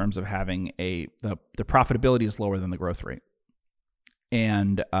simple in terms of having the profitability is lower than the growth rate.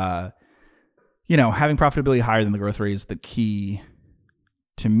 And, having profitability higher than the growth rate is the key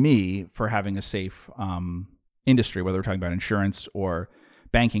to me for having a safe industry, whether we're talking about insurance or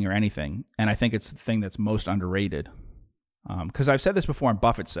banking or anything. And I think it's the thing that's most underrated. Because I've said this before and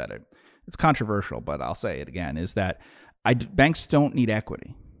Buffett said it. It's controversial, but I'll say it again, is that banks don't need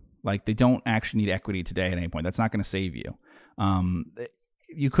equity. Like, they don't actually need equity today at any point. That's not going to save you.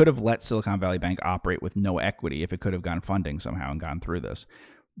 You could have let Silicon Valley Bank operate with no equity if it could have gotten funding somehow and gone through this.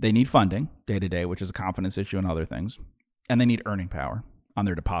 They need funding day to day, which is a confidence issue and other things. And they need earning power on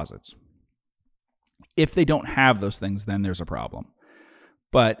their deposits. If they don't have those things, then there's a problem.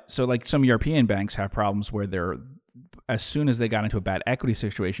 But so like some European banks have problems where as soon as they got into a bad equity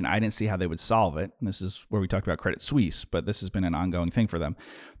situation, I didn't see how they would solve it. And this is where we talked about Credit Suisse, but this has been an ongoing thing for them.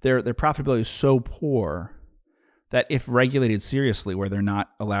 Their profitability is so poor that if regulated seriously, where they're not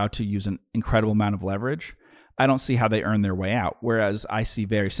allowed to use an incredible amount of leverage, I don't see how they earn their way out. Whereas I see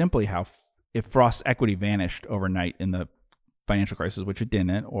very simply how if Frost's equity vanished overnight in the financial crisis, which it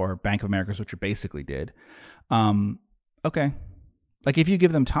didn't, or Bank of America's, which it basically did, okay. Like, if you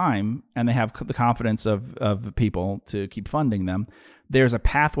give them time and they have the confidence of people to keep funding them, there's a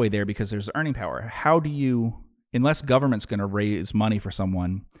pathway there because there's earning power. How do you, unless government's going to raise money for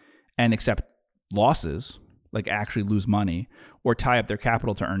someone and accept losses, like actually lose money, or tie up their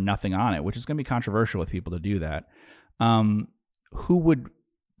capital to earn nothing on it, which is going to be controversial with people to do that, who would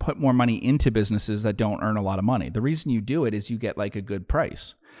put more money into businesses that don't earn a lot of money? The reason you do it is you get like a good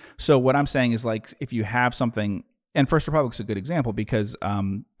price. So what I'm saying is, like, if you have something, and First Republic's a good example because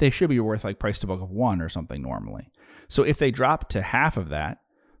they should be worth like price to book of 1 or something normally. So if they drop to half of that,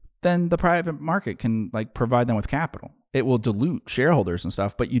 then the private market can like provide them with capital. It will dilute shareholders and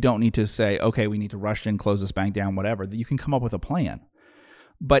stuff, but you don't need to say, okay, we need to rush in, close this bank down, whatever. You can come up with a plan.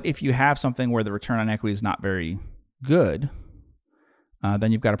 But if you have something where the return on equity is not very good,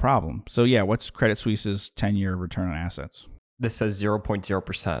 then you've got a problem. So yeah, what's Credit Suisse's 10-year return on assets? This says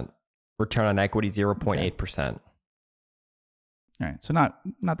 0.0%. Return on equity 0.8%. All right, so not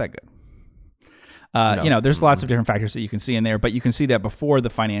that good. No. There's lots of different factors that you can see in there, but you can see that before the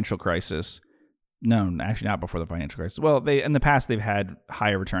financial crisis. No, actually not before the financial crisis. Well, in the past they've had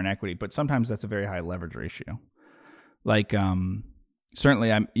higher return on equity, but sometimes that's a very high leverage ratio. Like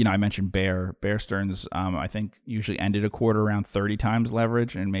certainly, I mentioned Bear Stearns. I think usually ended a quarter around 30 times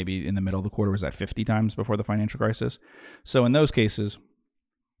leverage, and maybe in the middle of the quarter was at 50 times before the financial crisis. So in those cases,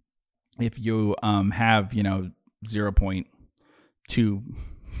 if you have 0.2 to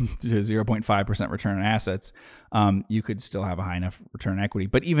 0.5% return on assets, you could still have a high enough return on equity.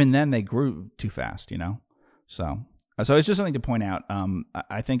 But even then, they grew too fast, So it's just something to point out.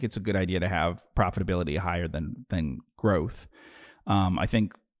 I think it's a good idea to have profitability higher than growth. I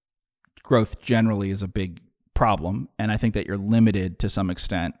think growth generally is a big problem, and I think that you're limited to some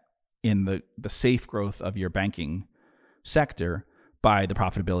extent in the safe growth of your banking sector by the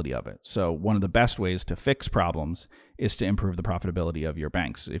profitability of it. So one of the best ways to fix problems is to improve the profitability of your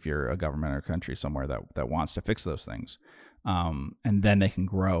banks if you're a government or a country somewhere that wants to fix those things. And then they can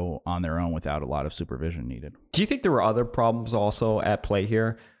grow on their own without a lot of supervision needed. Do you think there were other problems also at play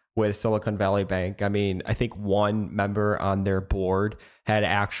here with Silicon Valley Bank? I mean, I think one member on their board had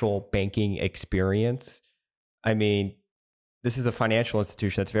actual banking experience. I mean, this is a financial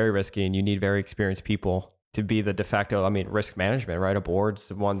institution that's very risky, and you need very experienced people to be the de facto, risk management, right? A board's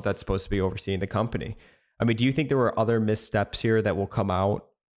the one that's supposed to be overseeing the company. I mean, do you think there were other missteps here that will come out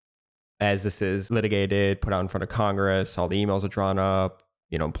as this is litigated, put out in front of Congress, all the emails are drawn up,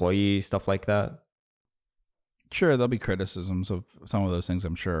 employees, stuff like that? Sure, there'll be criticisms of some of those things,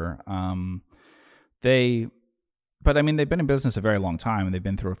 I'm sure. They've been in business a very long time, and they've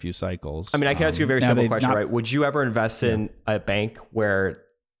been through a few cycles. I can ask you a very simple question, right? Would you ever invest in a bank where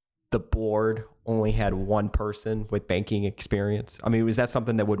the board only had one person with banking experience? Was that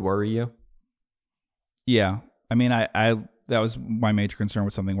something that would worry you? Yeah. That was my major concern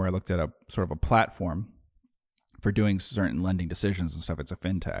with something where I looked at a sort of a platform for doing certain lending decisions and stuff. It's a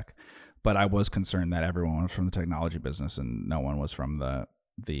fintech. But I was concerned that everyone was from the technology business and no one was from the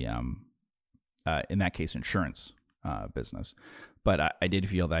in that case, insurance business. But I did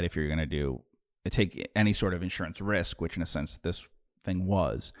feel that if you're going to take any sort of insurance risk, which in a sense this thing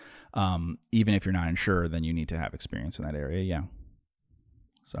was, even if you're not insured, then you need to have experience in that area. Yeah.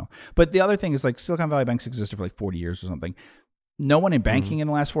 So, but the other thing is, like, Silicon Valley Banks existed for like 40 years or something. No one in banking in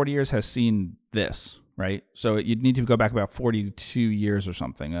the last 40 years has seen this, right? So you'd need to go back about 42 years or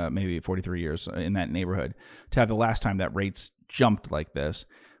something, maybe 43 years in that neighborhood to have the last time that rates jumped like this.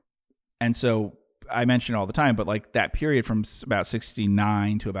 And so I mention all the time, but like that period from about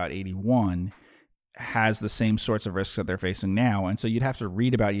 69 to about 81 has the same sorts of risks that they're facing now. And so you'd have to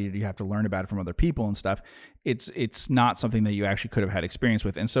read about it. You have to learn about it from other people and stuff. It's not something that you actually could have had experience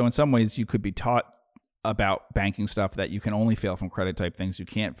with. And so in some ways you could be taught about banking stuff that you can only fail from credit type things. You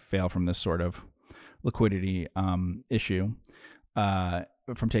can't fail from this sort of liquidity issue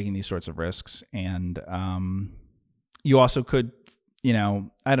from taking these sorts of risks. And you also could,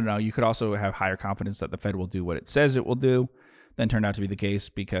 I don't know, you could also have higher confidence that the Fed will do what it says it will do than turned out to be the case,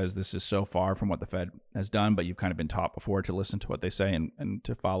 because this is so far from what the Fed has done, but you've kind of been taught before to listen to what they say and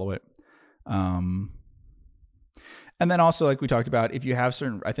to follow it. And then also, like we talked about, if you have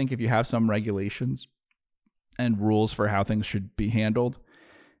some regulations and rules for how things should be handled,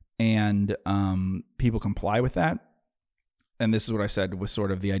 and people comply with that, and this is what I said with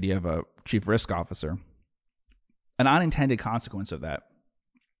sort of the idea of a chief risk officer, an unintended consequence of that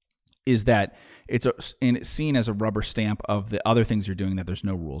is that it's seen as a rubber stamp of the other things you're doing that there's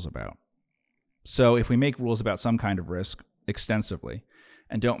no rules about. So if we make rules about some kind of risk extensively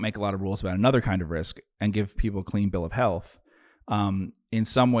and don't make a lot of rules about another kind of risk and give people a clean bill of health, in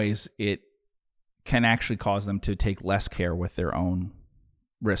some ways it can actually cause them to take less care with their own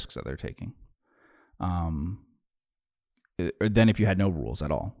risks that they're taking than if you had no rules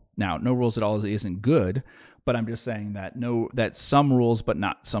at all. Now, no rules at all isn't good, but I'm just saying that that some rules but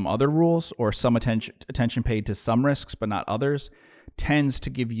not some other rules, or some attention paid to some risks but not others, tends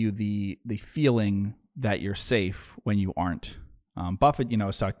to give you the feeling that you're safe when you aren't. Buffett,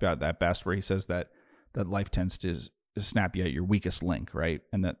 has talked about that best, where he says that life tends to snap you at your weakest link, right?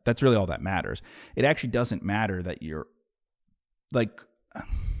 And that's really all that matters. It actually doesn't matter that you're like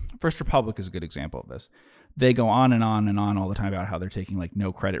First Republic is a good example of this. They go on and on and on all the time about how they're taking like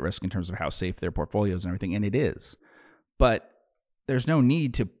no credit risk in terms of how safe their portfolios and everything, and it is. But there's no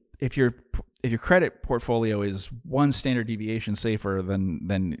need to, if your credit portfolio is one standard deviation safer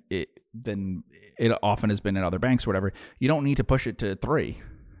than it often has been at other banks or whatever, you don't need to push it to 3.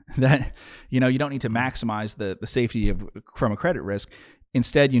 That you don't need to maximize the safety from a credit risk.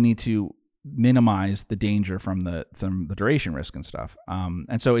 Instead, you need to minimize the danger from the duration risk and stuff.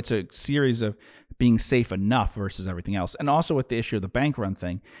 And so it's a series of being safe enough versus everything else. And also with the issue of the bank run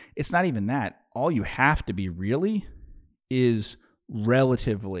thing, it's not even that. All you have to be really is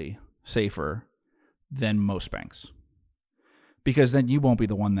relatively safer than most banks, because then you won't be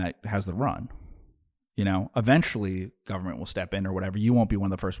the one that has the run. Eventually government will step in or whatever. You won't be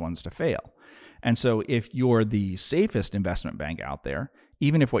one of the first ones to fail. And so if you're the safest investment bank out there,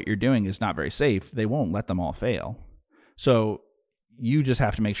 even if what you're doing is not very safe, they won't let them all fail. So you just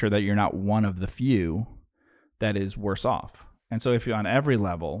have to make sure that you're not one of the few that is worse off. And so if you're on every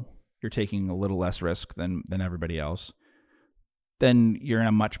level, you're taking a little less risk than everybody else, then you're in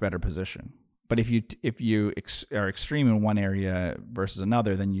a much better position. But if you are extreme in one area versus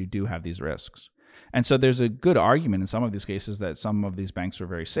another, then you do have these risks. And so there's a good argument in some of these cases that some of these banks are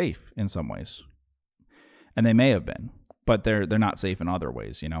very safe in some ways. And they may have been, but they're not safe in other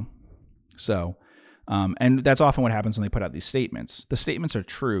ways, So, and that's often what happens when they put out these statements. The statements are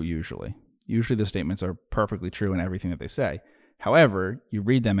true usually. Usually the statements are perfectly true in everything that they say. However, you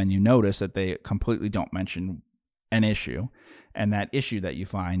read them and you notice that they completely don't mention an issue. And that issue that you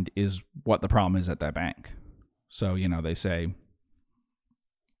find is what the problem is at that bank. So, they say,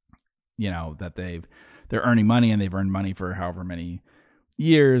 that they're earning money and they've earned money for however many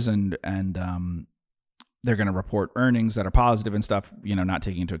years, and they're going to report earnings that are positive and stuff, not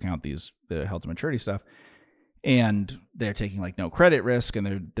taking into account the held to maturity stuff, and they're taking like no credit risk,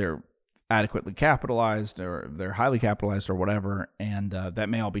 and they're adequately capitalized, or they're highly capitalized or whatever, and that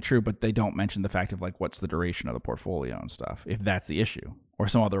may all be true, but they don't mention the fact of like what's the duration of the portfolio and stuff, if that's the issue, or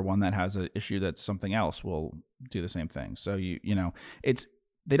some other one that has an issue that's something else will do the same thing. So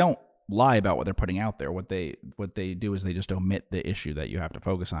they don't lie about what they're putting out there. What they do is they just omit the issue that you have to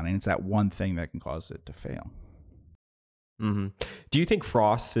focus on, and it's that one thing that can cause it to fail. Mm-hmm. Do you think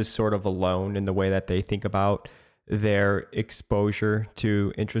Frost is sort of alone in the way that they think about their exposure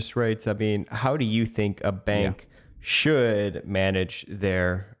to interest rates? I mean, how do you think a bank should manage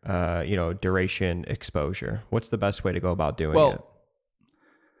their duration exposure? What's the best way to go about doing it?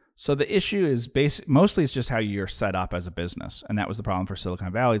 So the issue is mostly it's just how you're set up as a business. And that was the problem for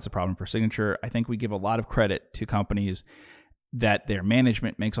Silicon Valley. It's the problem for Signature. I think we give a lot of credit to companies that their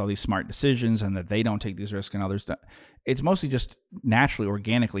management makes all these smart decisions and that they don't take these risks and others don't. It's mostly just naturally,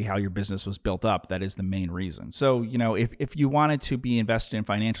 organically, how your business was built up. That is the main reason. So, if you wanted to be invested in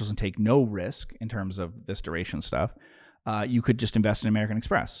financials and take no risk in terms of this duration stuff, you could just invest in American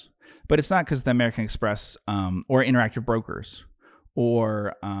Express. But it's not because the American Express or Interactive Brokers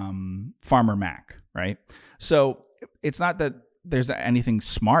or Farmer Mac, right? So it's not that there's anything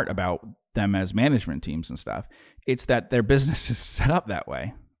smart about them as management teams and stuff. It's that their business is set up that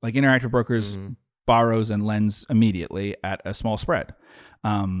way. Like Interactive Brokers borrows and lends immediately at a small spread.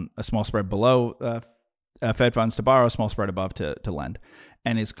 A small spread below Fed funds to borrow, a small spread above to lend.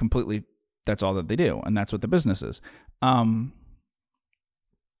 And it's completely, that's all that they do. And that's what the business is.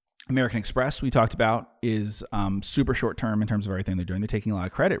 American Express, we talked about, is super short term in terms of everything they're doing. They're taking a lot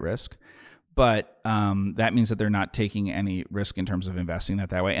of credit risk, but that means that they're not taking any risk in terms of investing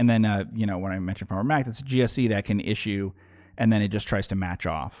that way. And then, when I mentioned Farmer Mac, that's a GSE that can issue, and then it just tries to match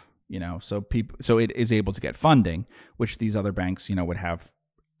off. So it is able to get funding, which these other banks, would have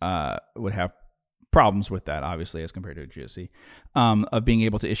problems with that, obviously, as compared to a GSE, of being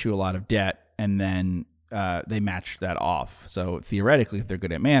able to issue a lot of debt and then they match that off. So theoretically, if they're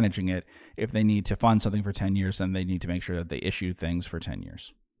good at managing it, if they need to fund something for 10 years, then they need to make sure that they issue things for 10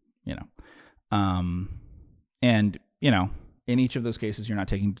 years, And, in each of those cases, you're not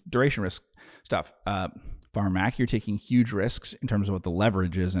taking duration risk stuff. Farmer Mac, you're taking huge risks in terms of what the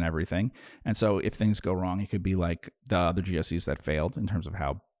leverage is and everything. And so if things go wrong, it could be like the other GSEs that failed in terms of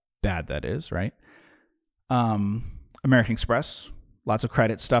how bad that is, right? American Express, lots of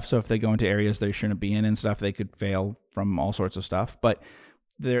credit stuff. So if they go into areas they shouldn't be in and stuff, they could fail from all sorts of stuff. But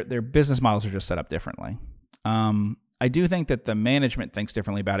their business models are just set up differently. I do think that the management thinks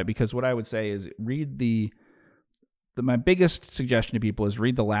differently about it, because what I would say is read my biggest suggestion to people is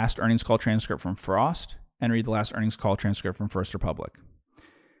read the last earnings call transcript from Frost and read the last earnings call transcript from First Republic.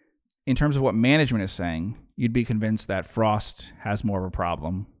 In terms of what management is saying, you'd be convinced that Frost has more of a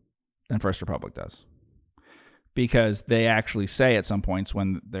problem than First Republic does. Because they actually say at some points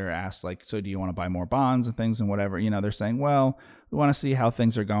when they're asked, like, so do you want to buy more bonds and things and whatever, they're saying, well, we want to see how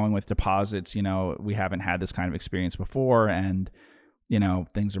things are going with deposits. We haven't had this kind of experience before, and,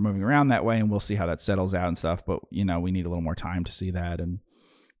 things are moving around that way, and we'll see how that settles out and stuff. But, we need a little more time to see that. And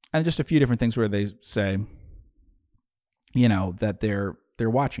just a few different things where they say, that they're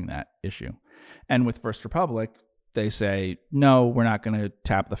watching that issue. And with First Republic, they say, no, we're not going to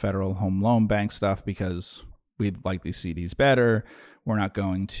tap the Federal Home Loan Bank stuff because we'd like these CDs better. We're not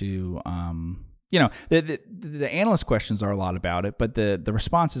going to, the analyst questions are a lot about it, but the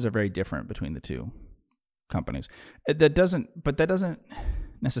responses are very different between the two companies. That doesn't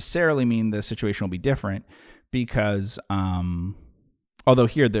necessarily mean the situation will be different, because, although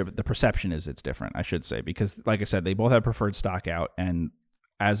here the perception is it's different, I should say, because like I said, they both have preferred stock out, and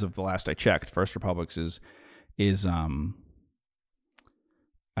as of the last I checked, First Republic's is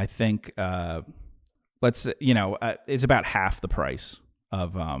I think, it's about half the price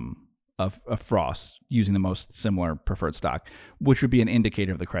of Frost, using the most similar preferred stock, which would be an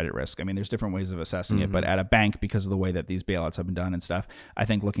indicator of the credit risk. I mean, there's different ways of assessing it, but at a bank, because of the way that these bailouts have been done and stuff, I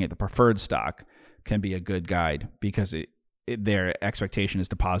think looking at the preferred stock can be a good guide, because their expectation is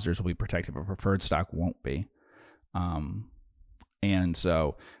depositors will be protected, but preferred stock won't be. And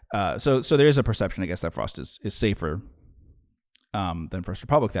so there is a perception, I guess, that Frost is safer than First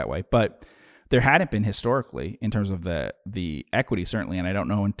Republic that way, but there hadn't been historically in terms of the equity, certainly, and I don't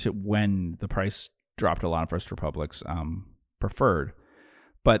know until when the price dropped a lot on First Republic's preferred.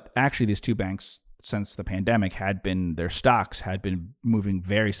 But actually, these two banks, since the pandemic, their stocks had been moving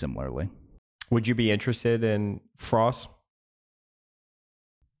very similarly. Would you be interested in Frost?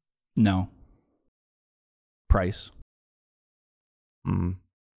 No. Price.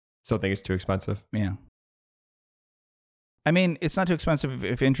 So I think it's too expensive. Yeah. I mean, it's not too expensive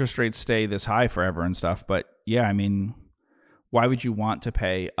if interest rates stay this high forever and stuff. But yeah, I mean, why would you want to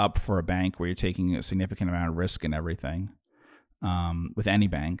pay up for a bank where you're taking a significant amount of risk and everything? With any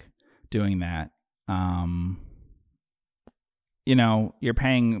bank doing that, you're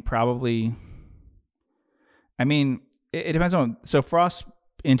paying probably. I mean, it depends on. So Frost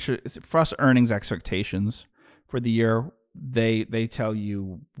earnings expectations for the year, they tell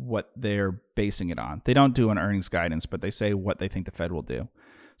you what they're basing it on. They don't do an earnings guidance, but they say what they think the Fed will do.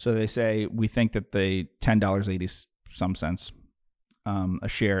 So they say, we think that the $10.80 some cents a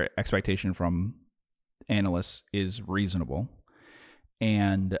share expectation from analysts is reasonable.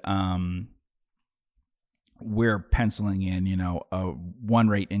 And we're penciling in, a one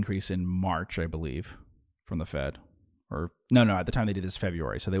rate increase in March, I believe, from the Fed. Or no, at the time they did this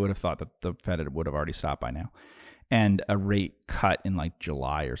February. So they would have thought that the Fed would have already stopped by now. and a rate cut in like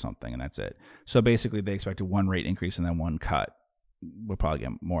July or something, and that's it. So basically, they expected one rate increase and then one cut. We'll probably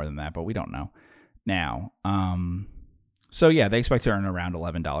get more than that, but we don't know now. So yeah, they expect to earn around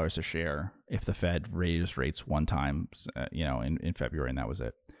 $11 a share if the Fed raised rates one time, in February, and that was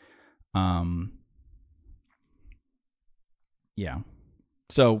it. Yeah.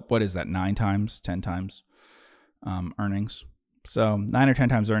 So what is that? 9 times, 10 times earnings. So 9 or 10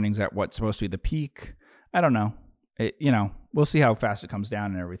 times earnings at what's supposed to be the peak. I don't know. We'll see how fast it comes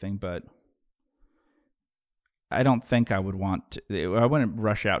down and everything, but I don't think I wouldn't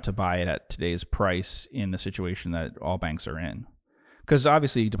rush out to buy it at today's price in the situation that all banks are in. Because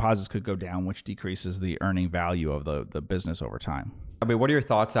obviously deposits could go down, which decreases the earning value of the business over time. I mean, what are your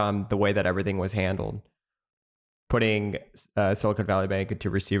thoughts on the way that everything was handled? Putting Silicon Valley Bank into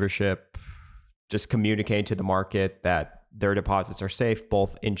receivership, just communicating to the market that their deposits are safe,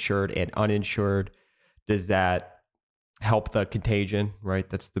 both insured and uninsured. Does that help the contagion, right?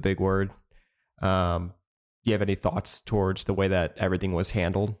 That's the big word. Do you have any thoughts towards the way that everything was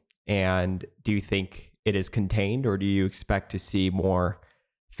handled? And do you think it is contained, or do you expect to see more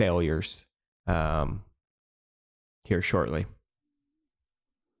failures here shortly?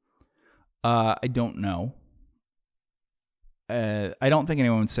 I don't know. I don't think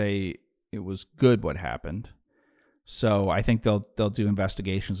anyone would say it was good what happened. So I think they'll do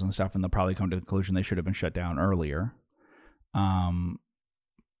investigations and stuff, and they'll probably come to the conclusion they should have been shut down earlier.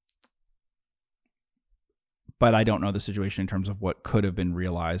 But I don't know the situation in terms of what could have been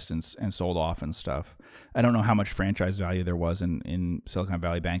realized and sold off and stuff. I don't know how much franchise value there was in Silicon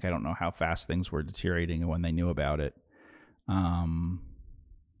Valley Bank. I don't know how fast things were deteriorating and when they knew about it.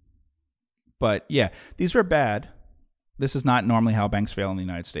 But yeah, these were bad. This is not normally how banks fail in the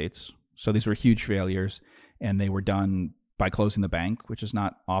United States. So these were huge failures, and they were done by closing the bank, which is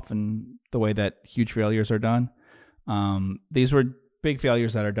not often the way that huge failures are done. These were big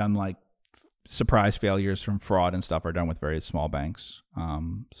failures that are done, like surprise failures from fraud and stuff are done with very small banks.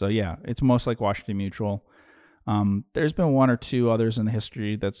 So yeah, it's most like Washington Mutual. There's been one or two others in the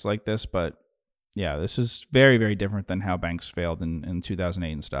history that's like this, but yeah, this is very, very different than how banks failed in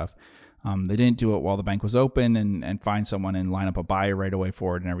 2008 and stuff. They didn't do it while the bank was open and find someone and line up a buyer right away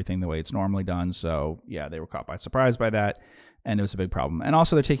for it and everything the way it's normally done. So yeah, they were caught by surprise by that, and it was a big problem. And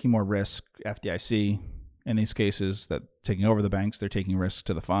also they're taking more risk. FDIC in these cases, that taking over the banks, they're taking risk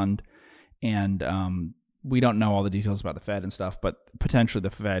to the fund. And we don't know all the details about the Fed and stuff, but potentially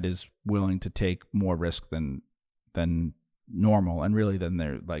the Fed is willing to take more risk than normal, and really than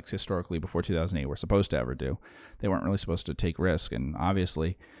they're like historically before 2008 were supposed to ever do. They weren't really supposed to take risk, and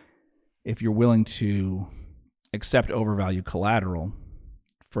obviously, if you're willing to accept overvalued collateral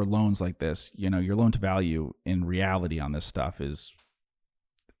for loans like this, your loan to value in reality on this stuff is,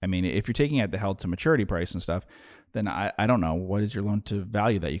 I mean, if you're taking at the held to maturity price and stuff, then I don't know, what is your loan to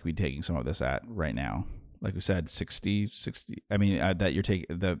value that you could be taking some of this at right now? Like we said, 60, I mean, that you're taking,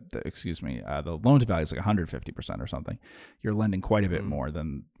 the loan to value is like 150% or something. You're lending quite a bit more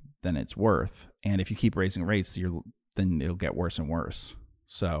than it's worth. And if you keep raising rates, then it'll get worse and worse.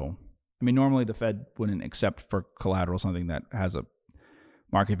 So, I mean, normally the Fed wouldn't accept for collateral something that has a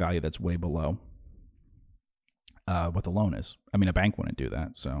market value that's way below what the loan is. I mean, a bank wouldn't do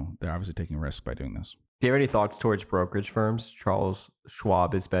that. So they're obviously taking risk by doing this. Do you have any thoughts towards brokerage firms? Charles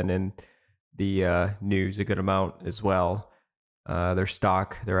Schwab has been in the news a good amount as well. Their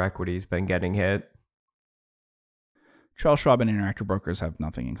stock, their equity has been getting hit. Charles Schwab and Interactive Brokers have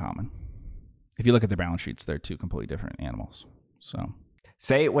nothing in common. If you look at their balance sheets, they're two completely different animals. So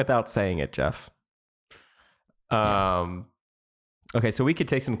say it without saying it, Jeff. Okay, so we could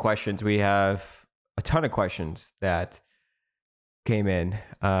take some questions. We have a ton of questions that came in.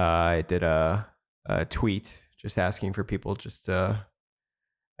 I did a tweet just asking for people just to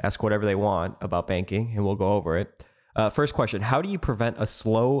ask whatever they want about banking, and we'll go over it. First question: how do you prevent a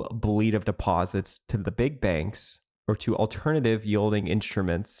slow bleed of deposits to the big banks or to alternative yielding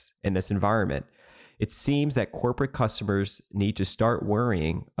instruments in this environment? It seems that corporate customers need to start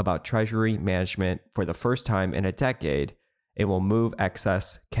worrying about treasury management for the first time in a decade and will move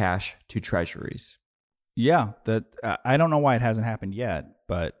excess cash to treasuries. Yeah, I don't know why it hasn't happened yet,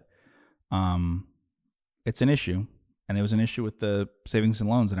 but it's an issue. And it was an issue with the savings and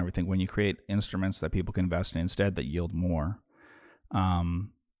loans and everything. When you create instruments that people can invest in instead that yield more,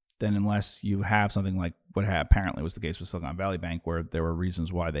 then unless you have something like what apparently was the case with Silicon Valley Bank, where there were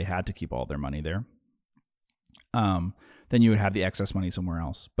reasons why they had to keep all their money there, then you would have the excess money somewhere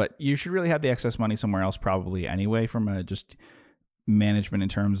else. But you should really have the excess money somewhere else probably anyway, from a just management in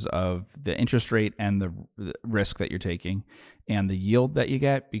terms of the interest rate and the risk that you're taking and the yield that you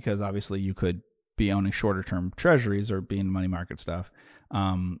get, because obviously you could be owning shorter term treasuries or be in money market stuff,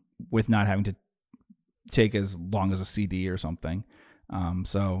 with not having to take as long as a CD or something.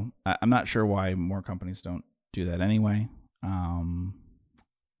 So I'm not sure why more companies don't do that anyway.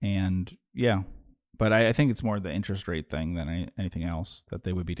 And yeah, but I think it's more the interest rate thing than anything else, that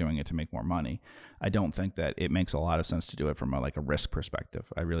they would be doing it to make more money. I don't think that it makes a lot of sense to do it from a risk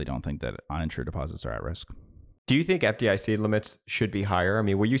perspective. I really don't think that uninsured deposits are at risk. Do you think FDIC limits should be higher? I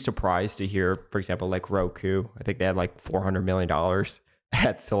mean, were you surprised to hear, for example, like Roku? I think they had like $400 million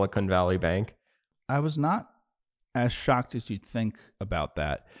at Silicon Valley Bank. I was not as shocked as you'd think about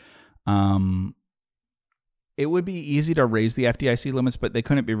that. It would be easy to raise the FDIC limits, but they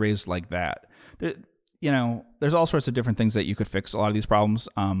couldn't be raised like that. There's all sorts of different things that you could fix a lot of these problems.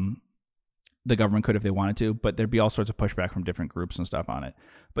 The government could if they wanted to, but there'd be all sorts of pushback from different groups and stuff on it.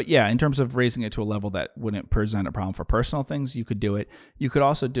 But yeah, in terms of raising it to a level that wouldn't present a problem for personal things, you could do it. You could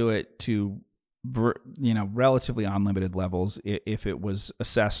also do it to, relatively unlimited levels if it was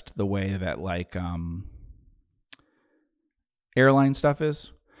assessed the way that airline stuff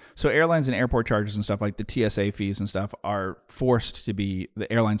is. So airlines and airport charges and stuff, like the TSA fees and stuff, are forced to be,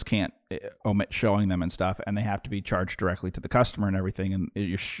 the airlines can't omit showing them and stuff, and they have to be charged directly to the customer and everything, and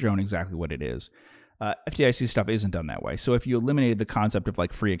you're shown exactly what it is. FDIC stuff isn't done that way. So if you eliminated the concept of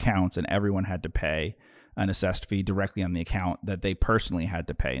free accounts and everyone had to pay an assessed fee directly on the account that they personally had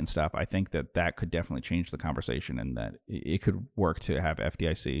to pay and stuff, I think that could definitely change the conversation, and that it could work to have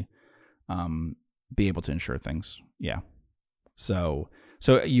FDIC be able to insure things. Yeah. So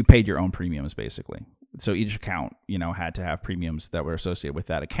you paid your own premiums, basically. So each account, had to have premiums that were associated with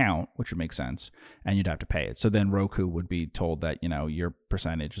that account, which would make sense, and you'd have to pay it. So then Roku would be told that, your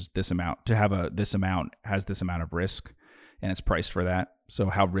percentage is this amount. To have this amount has this amount of risk, and it's priced for that. So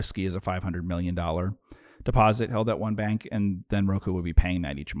how risky is a $500 million deposit held at one bank? And then Roku would be paying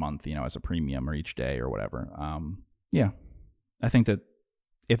that each month, as a premium or each day or whatever. Yeah. I think that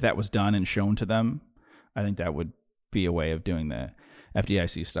if that was done and shown to them, I think that would be a way of doing the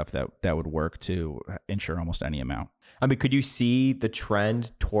FDIC stuff that would work to insure almost any amount. I mean, could you see the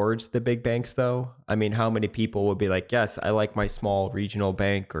trend towards the big banks, though? I mean, how many people would be like, yes, I like my small regional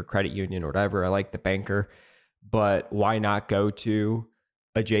bank or credit union or whatever. I like the banker, but why not go to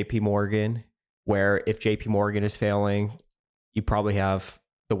a JP Morgan, where if JP Morgan is failing, you probably have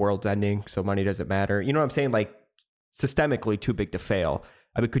the world's ending, so money doesn't matter. You know what I'm saying? Like, systemically too big to fail.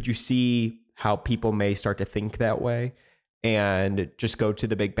 I mean, could you see how people may start to think that way and just go to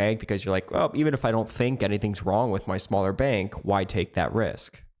the big bank because you're like, well, even if I don't think anything's wrong with my smaller bank, why take that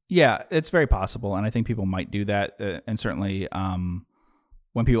risk? Yeah, it's very possible. And I think people might do that. And certainly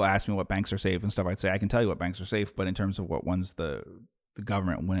when people ask me what banks are safe and stuff, I'd say I can tell you what banks are safe. But in terms of what ones the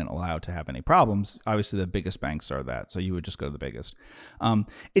government wouldn't allow to have any problems, obviously the biggest banks are that. So you would just go to the biggest.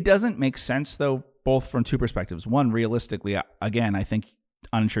 It doesn't make sense, though, both from two perspectives. One, realistically, again, I think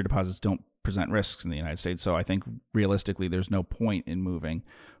uninsured deposits don't present risks in the United States. So I think realistically, there's no point in moving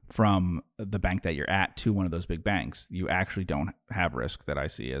from the bank that you're at to one of those big banks. You actually don't have risk that I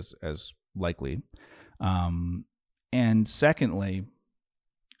see as likely. And secondly,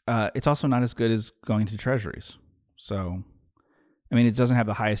 it's also not as good as going to treasuries. So, I mean, it doesn't have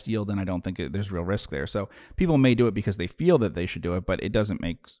the highest yield, and I don't think there's real risk there. So people may do it because they feel that they should do it, but it doesn't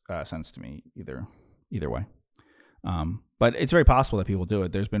make sense to me either way. But it's very possible that people do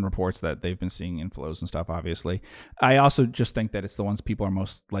it. There's been reports that they've been seeing inflows and stuff, obviously. I also just think that it's the ones people are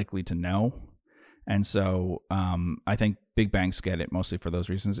most likely to know. And so I think big banks get it mostly for those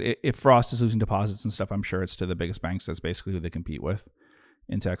reasons. If Frost is losing deposits and stuff, I'm sure it's to the biggest banks. That's basically who they compete with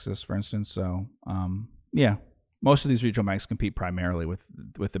in Texas, for instance. So, yeah, most of these regional banks compete primarily with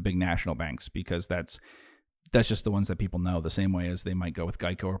the big national banks because that's just the ones that people know, the same way as they might go with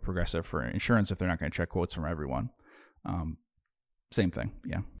Geico or Progressive for insurance if they're not going to check quotes from everyone. Same thing.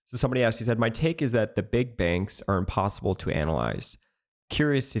 Yeah. So somebody asked, he said, my take is that the big banks are impossible to analyze.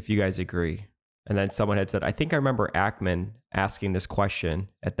 Curious if you guys agree. And then someone had said, I think I remember Ackman asking this question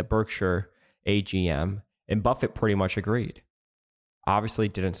at the Berkshire AGM, and Buffett pretty much agreed. Obviously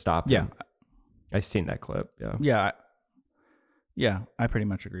didn't stop him. Yeah. I've seen that clip. Yeah. Yeah. I pretty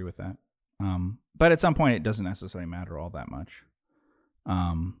much agree with that. But at some point it doesn't necessarily matter all that much.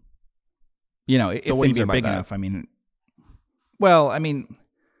 If things are big enough,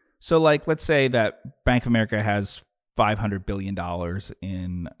 so let's say that Bank of America has $500 billion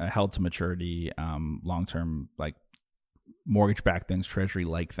in held to maturity, long-term, mortgage-backed things,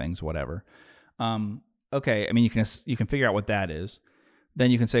 treasury-like things, whatever. Okay. I mean, you can figure out what that is. Then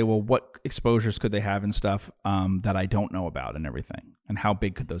you can say, well, what exposures could they have and stuff that I don't know about and everything, and how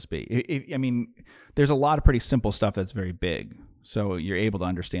big could those be? There's a lot of pretty simple stuff that's very big, so you're able to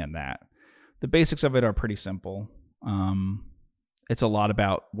understand that. The basics of it are pretty simple. It's a lot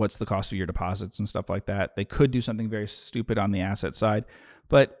about what's the cost of your deposits and stuff like that. They could do something very stupid on the asset side.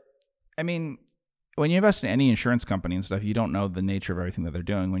 But, I mean, when you invest in any insurance company and stuff, you don't know the nature of everything that they're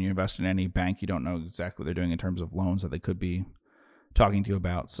doing. When you invest in any bank, you don't know exactly what they're doing in terms of loans that they could be talking to you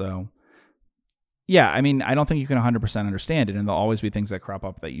about. So, yeah, I mean, I don't think you can 100% understand it. And there'll always be things that crop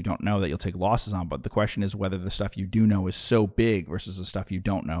up that you don't know that you'll take losses on. But the question is whether the stuff you do know is so big versus the stuff you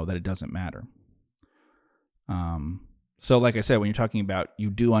don't know that it doesn't matter. So like I said, when you're talking about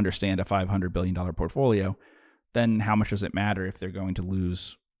you do understand a $500 billion portfolio, then how much does it matter if they're going to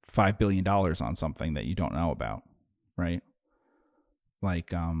lose $5 billion on something that you don't know about, right?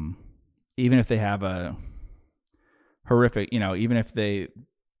 Like, even if they have a horrific, even if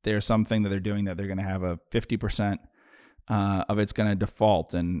there's something that they're doing that they're going to have a 50% of it's going to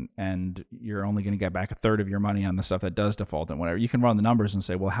default and you're only going to get back a third of your money on the stuff that does default and whatever. You can run the numbers and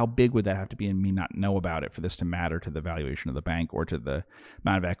say, well, how big would that have to be and me not know about it for this to matter to the valuation of the bank or to the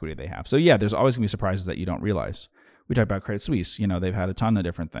amount of equity they have? So yeah, there's always going to be surprises that you don't realize. We talked about Credit Suisse. They've had a ton of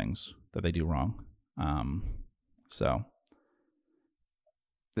different things that they do wrong. So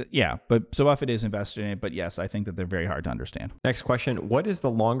Buffett is invested in it, but yes, I think that they're very hard to understand. Next question. What is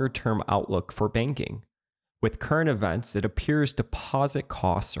the longer term outlook for banking? With current events, it appears deposit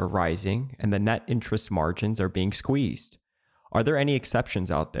costs are rising and the net interest margins are being squeezed. Are there any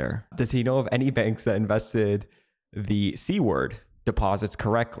exceptions out there? Does he know of any banks that invested the C word deposits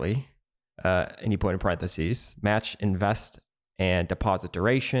correctly? And you put in parentheses, match, invest, and deposit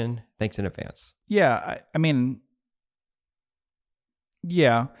duration. Thanks in advance. Yeah, I mean,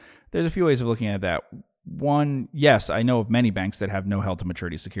 yeah, there's a few ways of looking at that. One, yes, I know of many banks that have no held to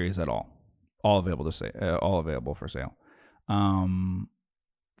maturity securities at all available for sale. There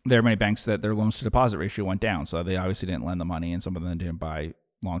are many banks that their loans to deposit ratio went down, so they obviously didn't lend the money, and some of them didn't buy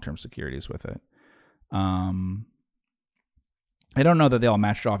long-term securities with it. I don't know that they all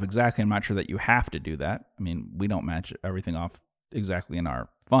matched off exactly. I'm not sure that you have to do that. I mean, we don't match everything off exactly in our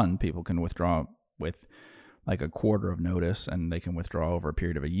fund. People can withdraw with like a quarter of notice, and they can withdraw over a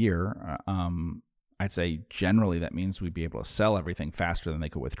period of a year. I'd say generally that means we'd be able to sell everything faster than they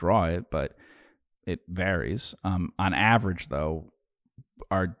could withdraw it, but it varies. On average, though,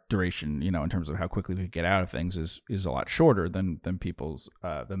 our duration, in terms of how quickly we get out of things, is a lot shorter than people's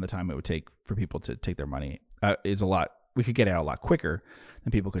than the time it would take for people to take their money. Is a lot. We could get out a lot quicker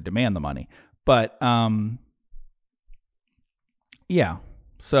than people could demand the money. But yeah.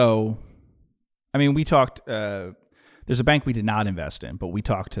 So, I mean, we talked. There's a bank we did not invest in, but we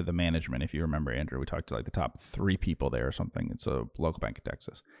talked to the management. If you remember, Andrew, we talked to like the top 3 people there or something. It's a local bank in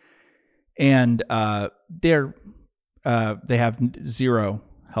Texas, and they have 0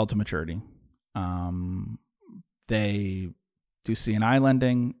 held to maturity. They do C&I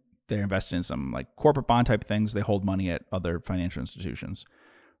lending. They're invested in some like corporate bond type things. They hold money at other financial institutions.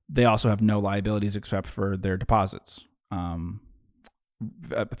 They also have no liabilities except for their deposits,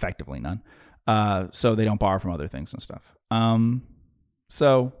 effectively none. So they don't borrow from other things and stuff.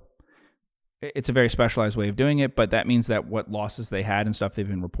 So it's a very specialized way of doing it, but that means that what losses they had and stuff they've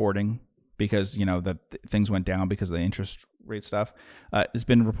been reporting because, that things went down because of the interest rate stuff, has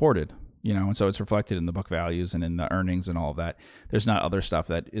been reported, and so it's reflected in the book values and in the earnings and all of that. There's not other stuff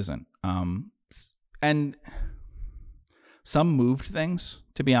that isn't. And some moved things,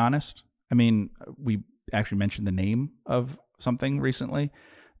 to be honest. I mean, we actually mentioned the name of something recently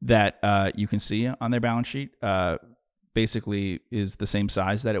that you can see on their balance sheet, basically is the same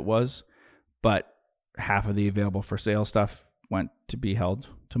size that it was, but half of the available for sale stuff went to be held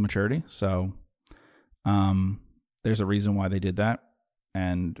to maturity. So there's a reason why they did that.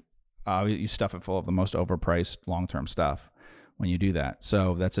 And you stuff it full of the most overpriced long-term stuff when you do that.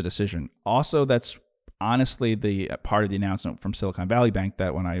 So that's a decision. Also, that's honestly the part of the announcement from Silicon Valley Bank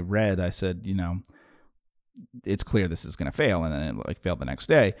that when I read, I said, it's clear this is going to fail, and then it failed the next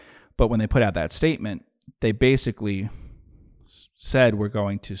day. But when they put out that statement, they basically said we're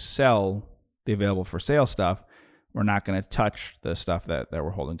going to sell the available for sale stuff. We're not going to touch the stuff that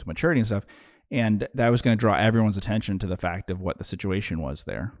we're holding to maturity and stuff. And that was going to draw everyone's attention to the fact of what the situation was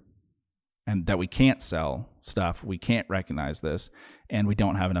there, and that we can't sell stuff, we can't recognize this, and we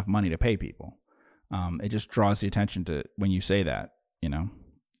don't have enough money to pay people. It just draws the attention to when you say that,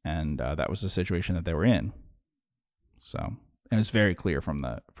 and that was the situation that they were in. So, and it's very clear from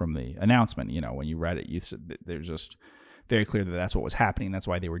the announcement, when you read it, they're just very clear that that's what was happening. That's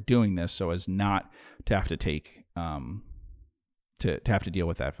why they were doing this, so as not to have to take, to have to deal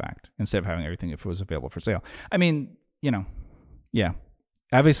with that fact instead of having everything if it was available for sale. I mean, yeah.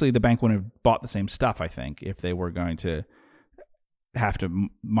 Obviously, the bank wouldn't have bought the same stuff, I think, if they were going to have to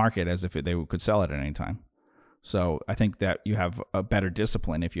market as if they could sell it at any time. So I think that you have a better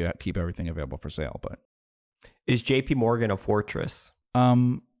discipline if you keep everything available for sale. But is JP Morgan a fortress?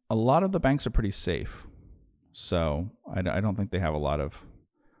 A lot of the banks are pretty safe. So I don't think they have a lot of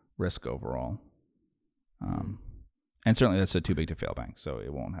risk overall. And certainly that's a too big to fail bank, so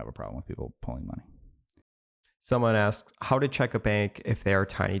it won't have a problem with people pulling money. Someone asks, how to check a bank if they are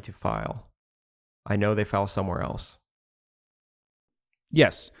tiny to file? I know they file somewhere else.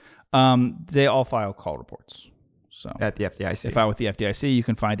 Yes. They all file call reports. So at the FDIC. They file with the FDIC. You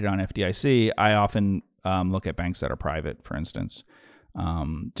can find it on FDIC. I often look at banks that are private, for instance,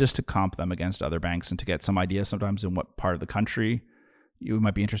 just to comp them against other banks and to get some idea sometimes in what part of the country you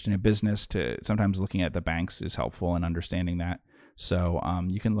might be interested in business. Sometimes looking at the banks is helpful in understanding that. So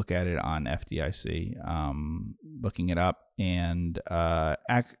you can look at it on FDIC, looking it up. And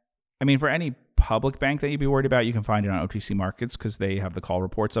for any public bank that you'd be worried about, you can find it on OTC Markets because they have the call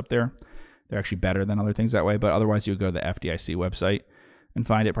reports up there. They're actually better than other things that way. But otherwise, you would go to the FDIC website and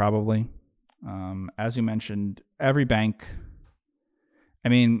find it probably. As you mentioned, every bank,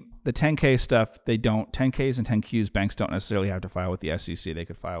 the 10K stuff, 10Ks and 10Qs banks don't necessarily have to file with the SEC. They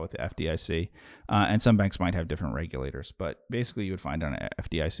could file with the FDIC. And some banks might have different regulators. But basically, you would find it on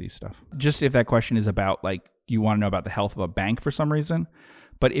FDIC stuff. Just if that question is about, you want to know about the health of a bank for some reason.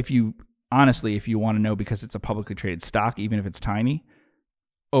 But if you want to know because it's a publicly traded stock, even if it's tiny,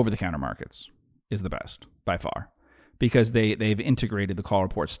 over-the-counter markets is the best by far. Because they've integrated the call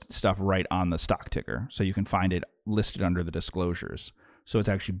reports stuff right on the stock ticker. So you can find it listed under the disclosures. So it's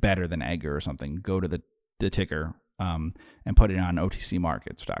actually better than Edgar or something. Go to the ticker and put it on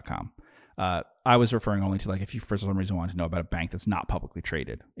otcmarkets.com. I was referring only to if you for some reason want to know about a bank that's not publicly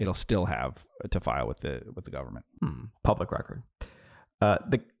traded, it'll still have to file with the government. Public record.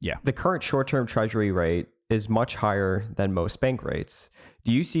 The current short-term treasury rate is much higher than most bank rates.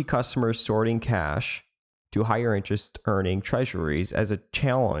 Do you see customers sorting cash to higher interest earning treasuries as a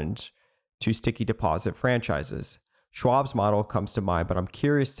challenge to sticky deposit franchises? Schwab's model comes to mind, but I'm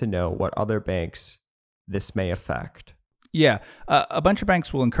curious to know what other banks this may affect. Yeah, a bunch of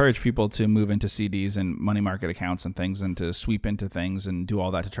banks will encourage people to move into CDs and money market accounts and things and to sweep into things and do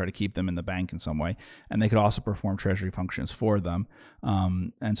all that to try to keep them in the bank in some way. And they could also perform treasury functions for them.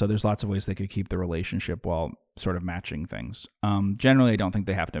 And so there's lots of ways they could keep the relationship while sort of matching things. Generally, I don't think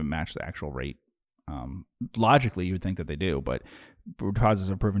they have to match the actual rate. Logically, you would think that they do, but deposits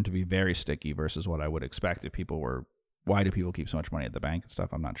have proven to be very sticky versus what I would expect if people were, why do people keep so much money at the bank and stuff?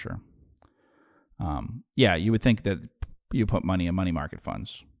 I'm not sure. You would think that you put money in money market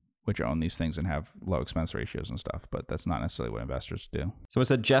funds, which own these things and have low expense ratios and stuff, but that's not necessarily what investors do. So it's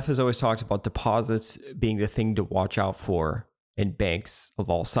that Jeff has always talked about deposits being the thing to watch out for in banks of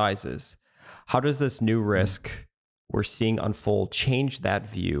all sizes. How does this new risk we're seeing unfold change that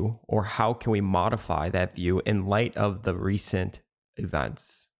view, or how can we modify that view in light of the recent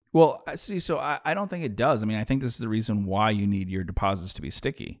events? Well, see, so I don't think it does. I think this is the reason why you need your deposits to be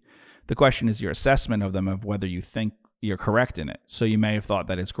sticky. The question is your assessment of them, of whether you think you're correct in it. So you may have thought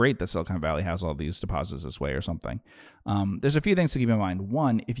that it's great that Silicon Valley has all these deposits this way or something. There's a few things to keep in mind.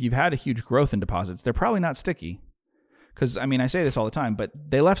 One, if you've had a huge growth in deposits, they're probably not sticky. Because, I say this all the time, but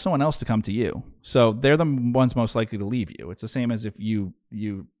they left someone else to come to you. So they're the ones most likely to leave you. It's the same as if you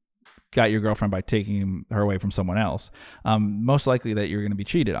got your girlfriend by taking her away from someone else. Most likely that you're going to be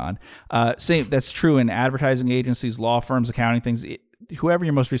cheated on. That's true in advertising agencies, law firms, accounting things. Whoever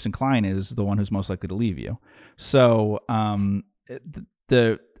your most recent client is the one who's most likely to leave you. So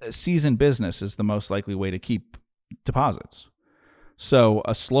the seasoned business is the most likely way to keep deposits. So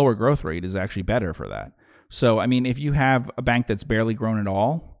a slower growth rate is actually better for that. So, if you have a bank that's barely grown at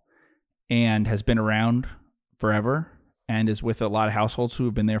all and has been around forever and is with a lot of households who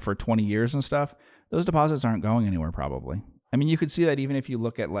have been there for 20 years and stuff, those deposits aren't going anywhere probably. You could see that even if you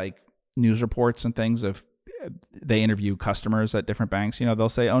look at news reports and things of they interview customers at different banks, they'll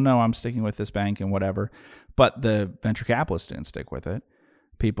say, oh no, I'm sticking with this bank and whatever. But the venture capitalists didn't stick with it.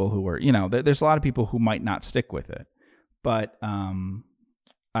 People who were, there's a lot of people who might not stick with it. But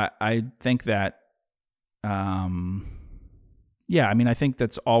I think that, I think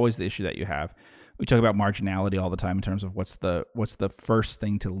that's always the issue that you have. We talk about marginality all the time in terms of what's the first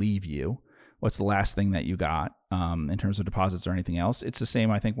thing to leave you, what's the last thing that you got in terms of deposits or anything else. It's the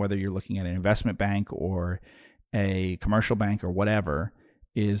same, I think, whether you're looking at an investment bank or a commercial bank or whatever,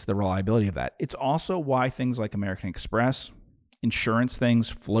 is the reliability of that. It's also why things like American Express, insurance things,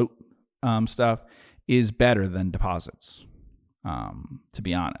 float stuff is better than deposits, to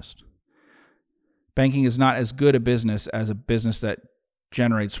be honest. Banking is not as good a business as a business that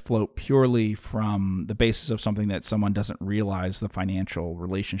generates float purely from the basis of something that someone doesn't realize the financial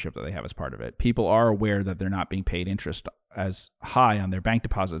relationship that they have as part of it. People are aware that they're not being paid interest as high on their bank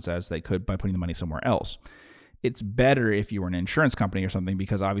deposits as they could by putting the money somewhere else. It's better if you were an insurance company or something,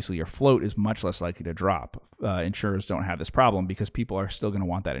 because obviously your float is much less likely to drop. Insurers don't have this problem because people are still going to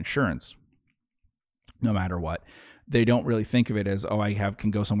want that insurance no matter what. They don't really think of it as, oh,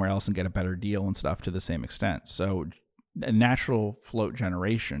 can go somewhere else and get a better deal and stuff to the same extent. So a natural float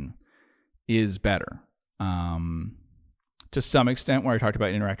generation is better. To some extent, where I talked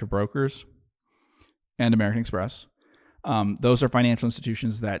about Interactive Brokers and American Express, those are financial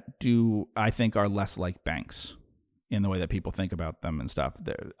institutions that I think are less like banks in the way that people think about them and stuff.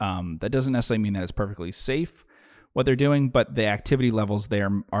 That doesn't necessarily mean that it's perfectly safe what they're doing, but the activity levels there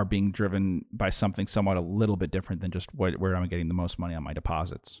are being driven by something somewhat a little bit different than just where I'm getting the most money on my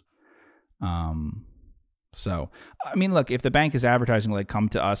deposits. So, I mean, look, if the bank is advertising, like, come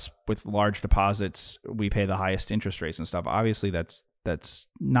to us with large deposits, we pay the highest interest rates and stuff, obviously that's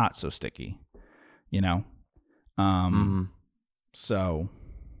not so sticky, you know? So,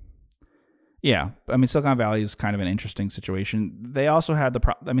 yeah, I mean, Silicon Valley is kind of an interesting situation. They also had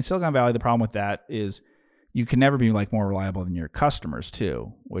Silicon Valley, the problem with that is you can never be like more reliable than your customers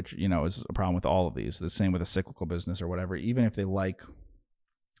too, which, you know, is a problem with all of these. The same with a cyclical business or whatever. Even if they like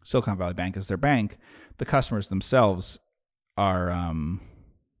Silicon Valley Bank as their bank, the customers themselves are,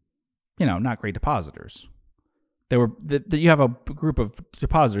 not great depositors. You have a group of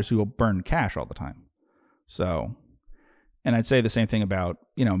depositors who will burn cash all the time. So, and I'd say the same thing about,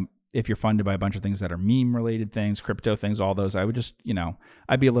 if you're funded by a bunch of things that are meme related things, crypto things, all those, I would just,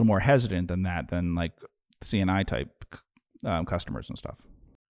 I'd be a little more hesitant than like CNI type customers and stuff.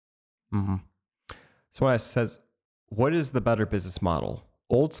 Mm-hmm. So when it says, what is the better business model?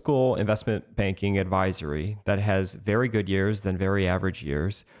 Old school investment banking advisory that has very good years, then very average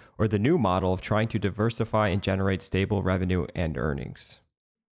years, or the new model of trying to diversify and generate stable revenue and earnings?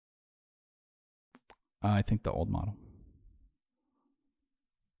 I think the old model.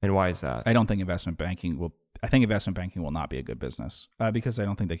 And why is that? I think investment banking will not be a good business because I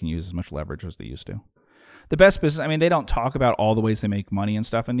don't think they can use as much leverage as they used to. The best business, I mean, they don't talk about all the ways they make money and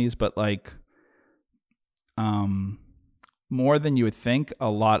stuff in these, but like, more than you would think, a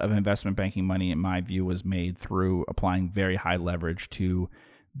lot of investment banking money, in my view, was made through applying very high leverage to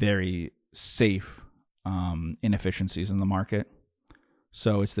very safe inefficiencies in the market.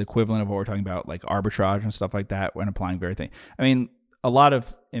 So it's the equivalent of what we're talking about, like arbitrage and stuff like that, when applying very thing. I mean, a lot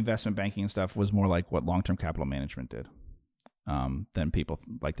of investment banking and stuff was more like what long-term capital management did than people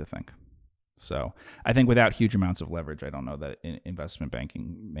like to think. So I think without huge amounts of leverage, I don't know that investment banks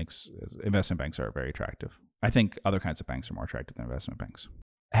are very attractive. I think other kinds of banks are more attractive than investment banks.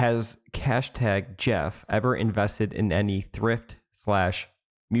 Has #Jeff ever invested in any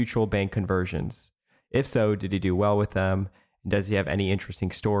thrift/mutual bank conversions? If so, did he do well with them? And does he have any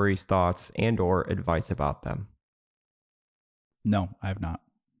interesting stories, thoughts, and or advice about them? No, I have not.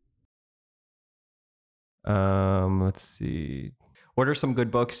 Let's see. What are some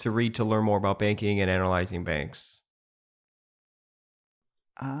good books to read to learn more about banking and analyzing banks?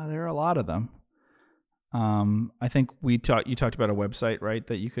 There are a lot of them. I think you talked about a website, right,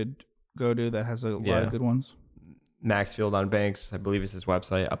 that you could go to that has a lot of good ones. Maxfield on Banks, I believe is his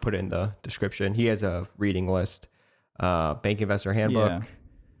website. I'll put it in the description. He has a reading list. Bank Investor Handbook.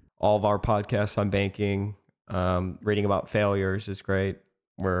 All of our podcasts on banking. Reading about failures is great.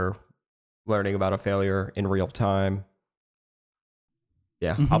 We're learning about a failure in real time.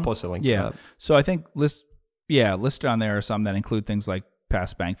 Yeah, I'll post a link to that. So I think listed on there are some that include things like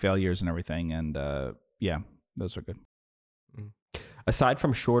past bank failures and everything. And those are good. Aside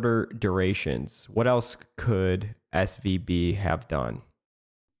from shorter durations, what else could SVB have done?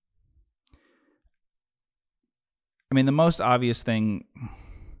 I mean, the most obvious thing,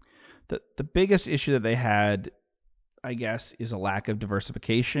 the biggest issue that they had, I guess, is a lack of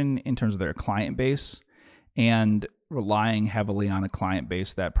diversification in terms of their client base and relying heavily on a client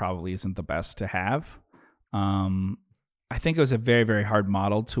base that probably isn't the best to have. I think it was a very, very hard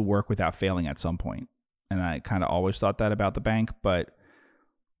model to work without failing at some point. And I kind of always thought that about the bank, but,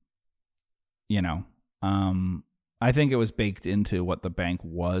 I think it was baked into what the bank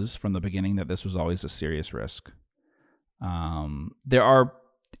was from the beginning that this was always a serious risk. There are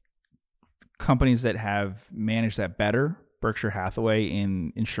companies that have managed that better. Berkshire Hathaway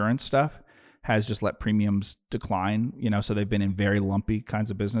in insurance stuff has just let premiums decline, so they've been in very lumpy kinds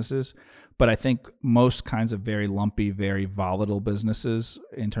of businesses. But I think most kinds of very lumpy, very volatile businesses,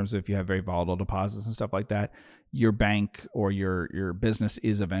 in terms of if you have very volatile deposits and stuff like that, your bank or your business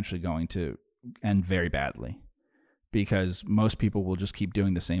is eventually going to end very badly. because most people will just keep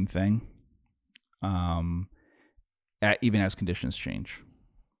doing the same thing, even as conditions change.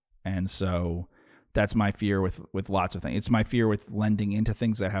 And so that's my fear with lots of things. It's my fear with lending into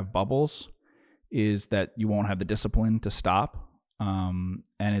things that have bubbles, is that you won't have the discipline to stop. And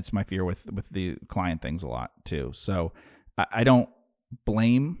it's my fear with the client things a lot too. So I don't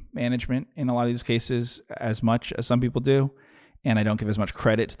blame management in a lot of these cases as much as some people do. And I don't give as much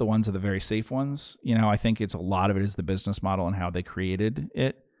credit to the ones that are the very safe ones. I think it's a lot of it is the business model and how they created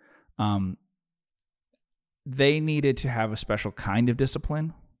it. They needed to have a special kind of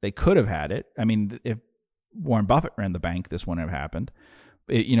discipline. They could have had it. I mean, if Warren Buffett ran the bank, this wouldn't have happened.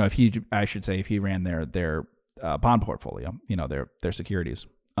 If he ran their bond portfolio, their securities,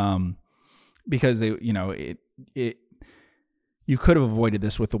 because they, you could have avoided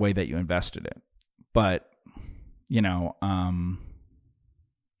this with the way that you invested it, but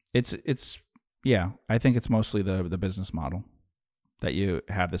I think it's mostly the business model that you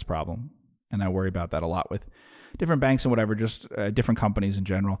have this problem, and I worry about that a lot with different banks and whatever, just different companies in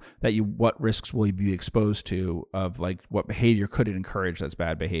general, what risks will you be exposed to of like what behavior could it encourage that's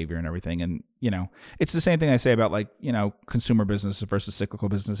bad behavior and everything. And, it's the same thing I say about like, consumer business versus cyclical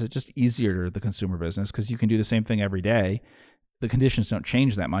business. It's just easier the consumer business because you can do the same thing every day. The conditions don't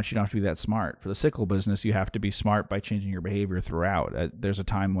change that much. You don't have to be that smart. For the cyclical business, you have to be smart by changing your behavior throughout. There's a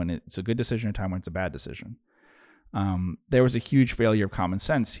time when it's a good decision, a time when it's a bad decision. There was a huge failure of common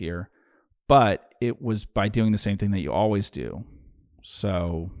sense here, but it was by doing the same thing that you always do.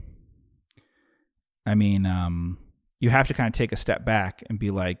 So, I mean, you have to kind of take a step back and be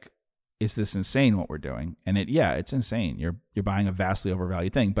like, is this insane what we're doing? And it's insane. You're buying a vastly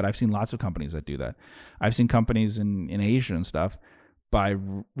overvalued thing. But I've seen lots of companies that do that. I've seen companies in Asia and stuff buy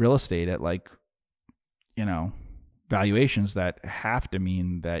real estate at like, valuations that have to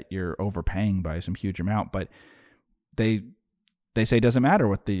mean that you're overpaying by some huge amount. But they say it doesn't matter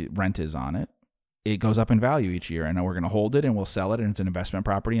what the rent is on it. It goes up in value each year, and we're going to hold it and we'll sell it, and it's an investment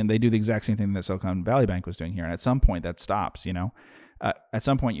property. And they do the exact same thing that Silicon Valley Bank was doing here. And at some point that stops, at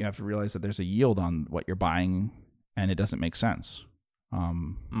some point you have to realize that there's a yield on what you're buying and it doesn't make sense.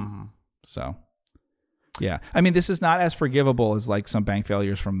 So yeah, I mean, this is not as forgivable as like some bank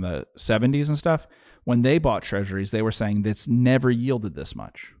failures from the 70s and stuff. When they bought treasuries, they were saying that's never yielded this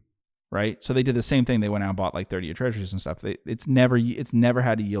much. Right. So they did the same thing. They went out and bought like 30-year treasuries and stuff. It's never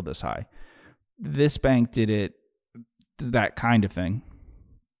had a yield this high. This bank did that kind of thing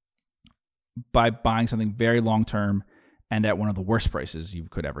by buying something very long term and at one of the worst prices you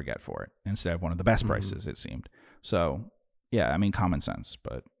could ever get for it instead of one of the best prices, it seemed. So, yeah, I mean, common sense,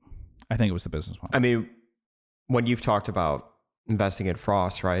 but I think it was the business model. I mean, when you've talked about investing in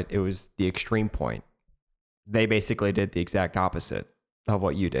Frost, right, it was the extreme point. They basically did the exact opposite of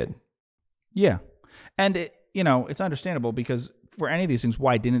what you did. Yeah. And, it's understandable because for any of these things,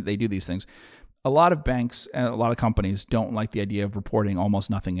 why didn't they do these things? A lot of banks and a lot of companies don't like the idea of reporting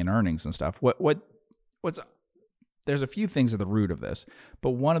almost nothing in earnings and stuff. There's a few things at the root of this,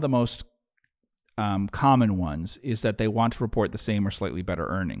 but one of the most common ones is that they want to report the same or slightly better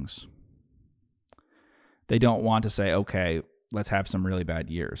earnings. They don't want to say, okay, let's have some really bad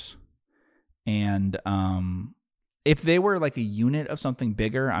years. And if they were like a unit of something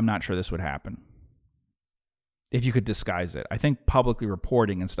bigger, I'm not sure this would happen. If you could disguise it. I think publicly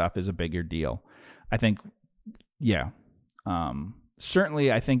reporting and stuff is a bigger deal. I think,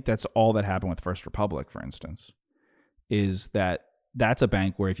 certainly I think that's all that happened with First Republic, for instance, is that's a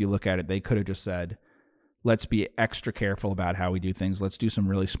bank where if you look at it, they could have just said, let's be extra careful about how we do things. Let's do some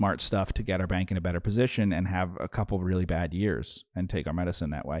really smart stuff to get our bank in a better position and have a couple of really bad years and take our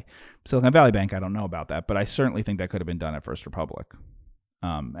medicine that way. Silicon Valley Bank, I don't know about that, but I certainly think that could have been done at First Republic.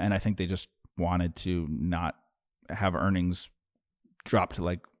 And I think they just wanted to not have earnings drop to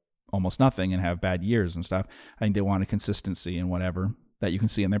like almost nothing and have bad years and stuff. I think they wanted consistency and whatever that you can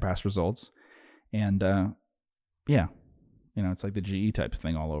see in their past results. And it's like the GE type of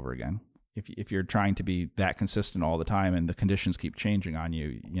thing all over again. If you're trying to be that consistent all the time and the conditions keep changing on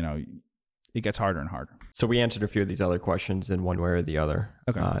you, it gets harder and harder. So we answered a few of these other questions in one way or the other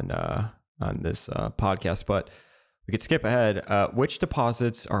on this podcast, but we could skip ahead. Which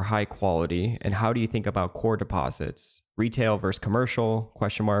deposits are high quality, and how do you think about core deposits? Retail versus commercial? ?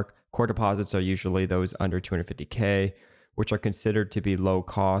 Core deposits are usually those under $250K, which are considered to be low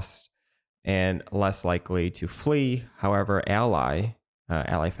cost and less likely to flee. However, Ally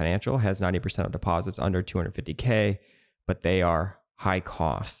Financial has 90% of deposits under $250K, but they are high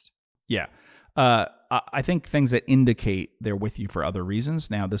cost. Yeah. I think things that indicate they're with you for other reasons.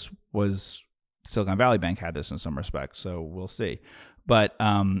 Now, this was Silicon Valley Bank had this in some respect, so we'll see. But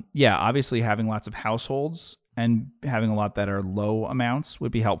obviously having lots of households and having a lot that are low amounts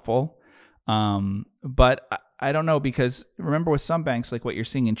would be helpful. But I don't know, because remember with some banks, like what you're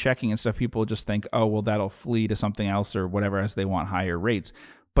seeing in checking and stuff, people just think, oh, well, that'll flee to something else or whatever as they want higher rates.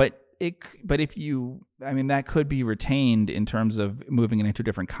 But if you, I mean, that could be retained in terms of moving it into a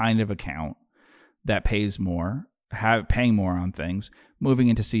different kind of account that pays more, paying more on things, moving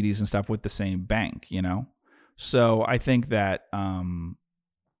into CDs and stuff with the same bank, you know? So I think that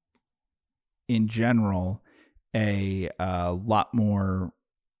in general, a lot more,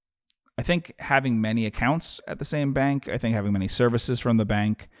 I think having many accounts at the same bank, I think having many services from the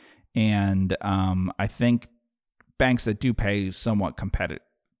bank, and I think banks that do pay somewhat competitive,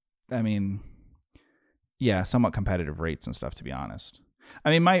 somewhat competitive rates and stuff, to be honest.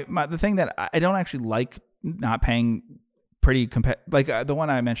 I mean, the thing that I don't actually like not paying pretty like the one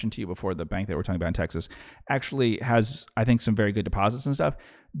I mentioned to you before, the bank that we're talking about in Texas, actually has, I think, some very good deposits and stuff.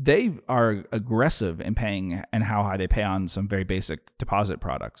 They are aggressive in paying and how high they pay on some very basic deposit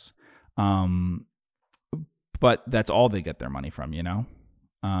products. But that's all they get their money from, you know?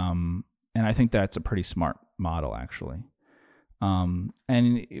 And I think that's a pretty smart model, actually. And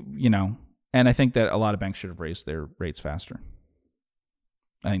I think that a lot of banks should have raised their rates faster.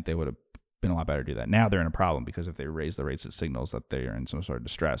 I think they would have been a lot better to do that. Now they're in a problem, because if they raise the rates, it signals that they are in some sort of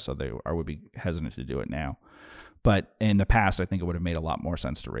distress. So they would be hesitant to do it now. But in the past, I think it would have made a lot more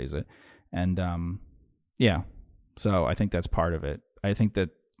sense to raise it. And so I think that's part of it. I think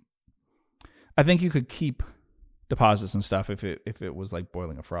you could keep deposits and stuff if it was like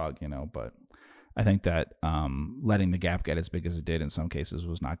boiling a frog, you know. But I think that letting the gap get as big as it did in some cases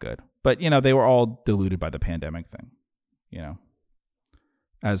was not good. But, you know, they were all diluted by the pandemic thing, you know,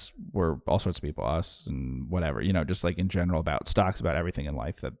 as were all sorts of people, us and whatever, you know, just like in general about stocks, about everything in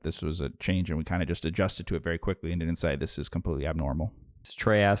life, that this was a change and we kind of just adjusted to it very quickly and didn't say this is completely abnormal.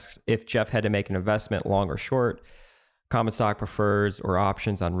 Trey asks, if Jeff had to make an investment long or short, common stock, prefers, or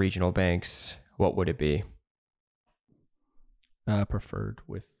options on regional banks, what would it be? Preferred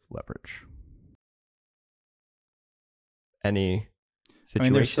with leverage. Any situation? I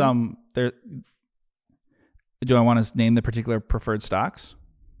mean, there's some there. Do I want to name the particular preferred stocks?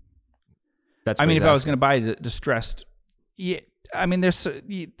 That's. I mean, if I was going to buy distressed, yeah. I mean, there's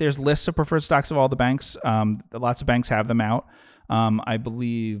lists of preferred stocks of all the banks. Lots of banks have them out. I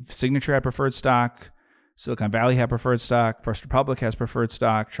believe Signature had preferred stock. Silicon Valley had preferred stock. First Republic has preferred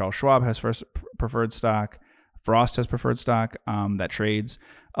stock. Charles Schwab has preferred stock. Frost has preferred stock that trades.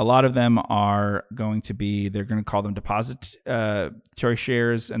 A lot of them are going to be, they're going to call them depository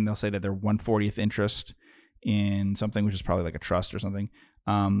shares, and they'll say that they're 1/40th interest in something, which is probably like a trust or something.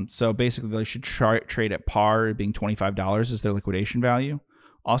 So basically, they should trade at par, being $25 is their liquidation value.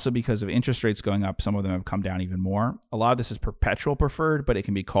 Also, because of interest rates going up, some of them have come down even more. A lot of this is perpetual preferred, but it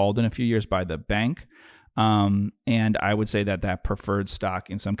can be called in a few years by the bank. And I would say that preferred stock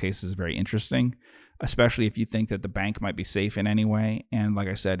in some cases is very interesting, especially if you think that the bank might be safe in any way. And like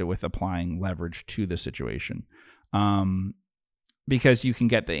I said, with applying leverage to the situation, because you can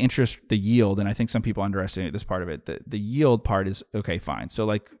get the interest, the yield. And I think some people underestimate this part of it. The yield part is okay, fine. So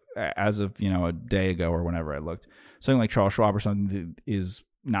like as of, a day ago or whenever I looked, something like Charles Schwab or something is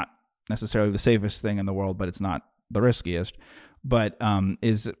not necessarily the safest thing in the world, but it's not the riskiest, but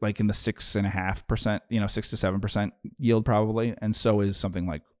is like in the 6.5%, 6 to 7% yield probably. And so is something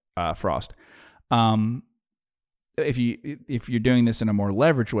like Frost. If you're doing this in a more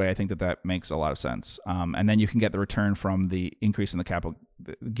leveraged way, I think that makes a lot of sense. And then you can get the return from the increase in the capital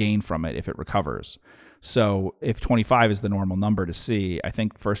gain from it if it recovers. So if 25 is the normal number to see, I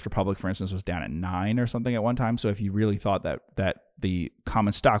think First Republic, for instance, was down at 9 or something at one time. So if you really thought that the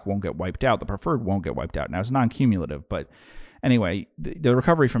common stock won't get wiped out, the preferred won't get wiped out. Now it's non-cumulative, but anyway, the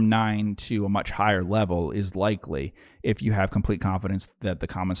recovery from 9 to a much higher level is likely if you have complete confidence that the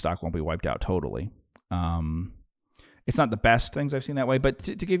common stock won't be wiped out totally. It's not the best things I've seen that way, but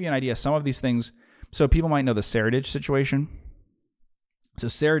to give you an idea, some of these things, so people might know the Seritage situation. So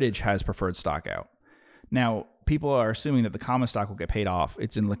Seritage has preferred stock out. Now, people are assuming that the common stock will get paid off.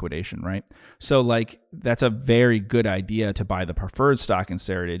 It's in liquidation, right? So that's a very good idea to buy the preferred stock in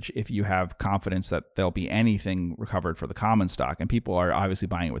Seritage if you have confidence that there'll be anything recovered for the common stock. And people are obviously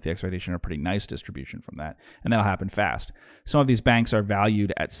buying it with the expectation of a pretty nice distribution from that. And that'll happen fast. Some of these banks are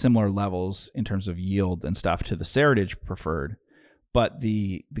valued at similar levels in terms of yield and stuff to the Seritage preferred. But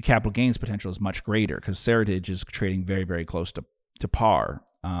the capital gains potential is much greater because Seritage is trading very, very close to par.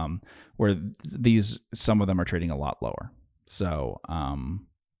 Where some of them are trading a lot lower. So,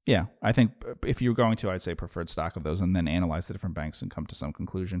 I think if you're going to, I'd say preferred stock of those and then analyze the different banks and come to some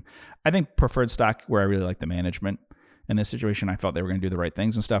conclusion. I think preferred stock where I really like the management in this situation, I felt they were going to do the right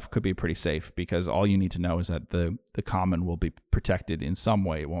things and stuff, could be pretty safe, because all you need to know is that the common will be protected in some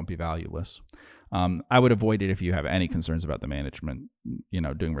way. It won't be valueless. I would avoid it if you have any concerns about the management,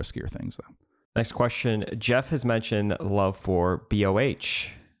 doing riskier things, though. Next question. Jeff has mentioned love for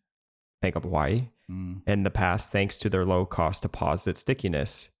BOH, Bank of Hawaii, in the past, thanks to their low cost deposit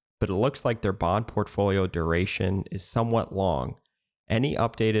stickiness. But it looks like their bond portfolio duration is somewhat long. Any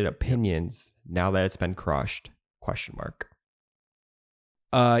updated opinions now that it's been crushed? ?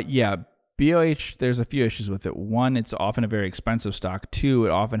 Yeah, BOH, there's a few issues with it. One, it's often a very expensive stock. Two,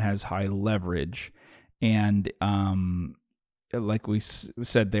 it often has high leverage. And like we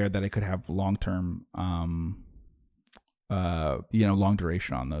said there, that it could have long-term, long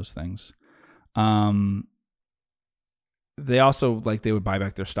duration on those things. They also, they would buy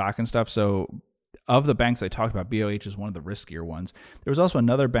back their stock and stuff. So of the banks I talked about, BOH is one of the riskier ones. There was also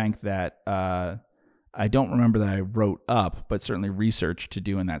another bank that I don't remember that I wrote up, but certainly researched to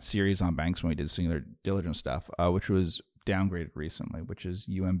do in that series on banks when we did singular diligence stuff, which was downgraded recently, which is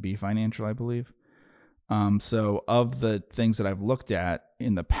UMB Financial, I believe. So of the things that I've looked at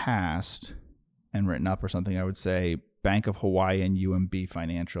in the past and written up or something, I would say Bank of Hawaii and UMB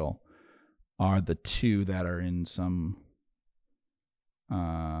Financial are the two that are in some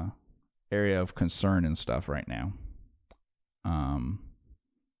area of concern and stuff right now.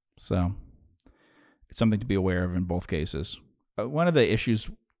 So it's something to be aware of in both cases. One of the issues,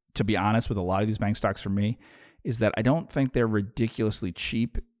 to be honest, with a lot of these bank stocks for me is that I don't think they're ridiculously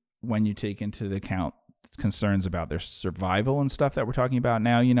cheap when you take into account concerns about their survival and stuff that we're talking about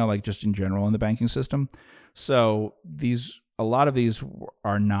now, just in general in the banking system. So a lot of these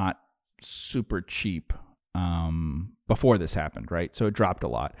are not super cheap before this happened, right? So it dropped a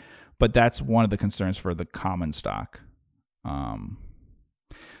lot. But that's one of the concerns for the common stock.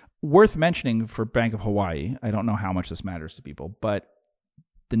 Worth mentioning for Bank of Hawaii, I don't know how much this matters to people, but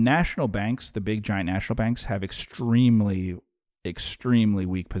the national banks, the big giant national banks, have extremely, extremely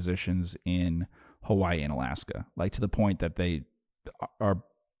weak positions in Hawaii and Alaska, to the point that they are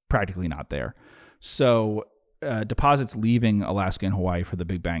practically not there. So deposits leaving Alaska and Hawaii for the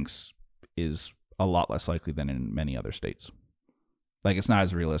big banks is a lot less likely than in many other states. It's not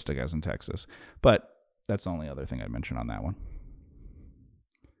as realistic as in Texas, but that's the only other thing I'd mention on that one.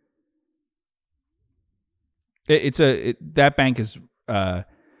 That bank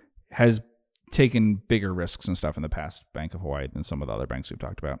has taken bigger risks and stuff in the past, Bank of Hawaii, than some of the other banks we've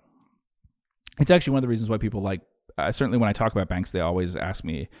talked about. It's actually one of the reasons why people certainly when I talk about banks, they always ask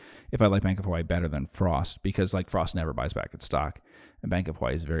me if I like Bank of Hawaii better than Frost, because Frost never buys back its stock, and Bank of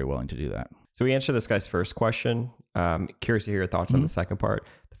Hawaii is very willing to do that. So we answered this guy's first question. Curious to hear your thoughts on the second part.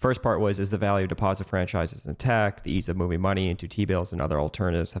 The first part was, is the value of deposit franchises intact? The ease of moving money into T-bills and other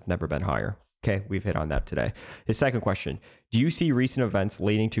alternatives have never been higher. Okay, we've hit on that today. His second question, do you see recent events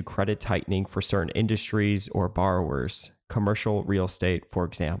leading to credit tightening for certain industries or borrowers? Commercial real estate, for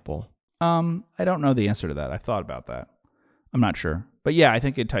example. I don't know the answer to that. I've thought about that. I'm not sure. But yeah, I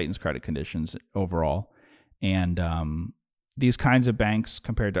think it tightens credit conditions overall. And these kinds of banks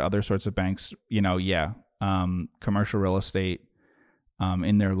compared to other sorts of banks, commercial real estate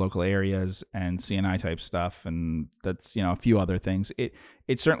in their local areas and C&I type stuff, and that's a few other things.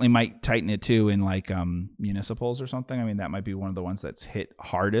 It certainly might tighten it too in municipals or something. I mean, that might be one of the ones that's hit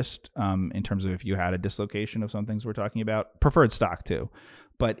hardest in terms of if you had a dislocation of some things we're talking about. Preferred stock too.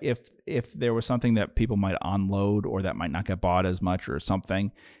 But if there was something that people might unload or that might not get bought as much or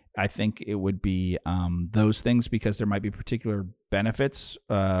something, I think it would be those things, because there might be particular benefits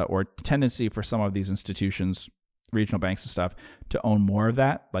or tendency for some of these institutions, regional banks and stuff, to own more of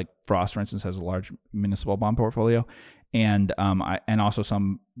that. Like Frost, for instance, has a large municipal bond portfolio, and also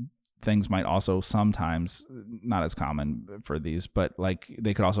some things might also sometimes, not as common for these, but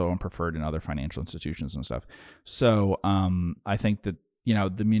they could also own preferred in other financial institutions and stuff. So I think that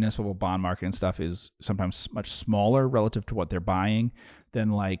the municipal bond market and stuff is sometimes much smaller relative to what they're buying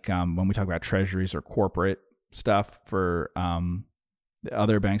than when we talk about treasuries or corporate stuff for the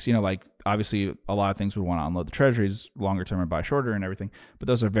other banks. Obviously a lot of things would want to unload the treasuries longer term and buy shorter and everything, but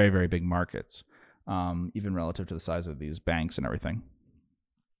those are very, very big markets, even relative to the size of these banks and everything.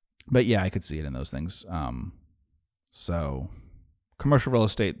 But yeah, I could see it in those things. So commercial real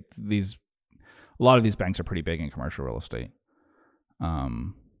estate, a lot of these banks are pretty big in commercial real estate.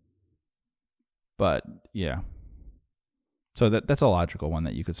 But yeah, so that's a logical one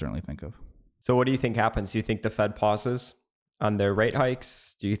that you could certainly think of. So what do you think happens? Do you think the Fed pauses on their rate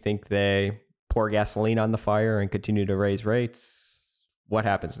hikes? Do you think they pour gasoline on the fire and continue to raise rates? What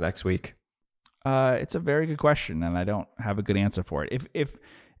happens next week? It's a very good question, and I don't have a good answer for it. If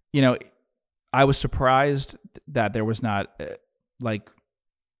I was surprised that there was not like,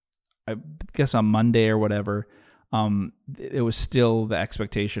 I guess on Monday or whatever, it was still the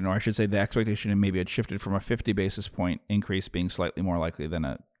expectation, or I should say the expectation, and maybe it shifted from a 50 basis point increase being slightly more likely than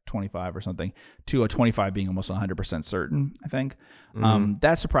a 25 or something to a 25 being almost 100% certain, I think.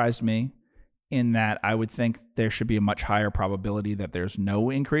 That surprised me in that I would think there should be a much higher probability that there's no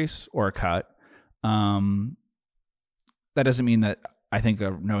increase or a cut. That doesn't mean that I think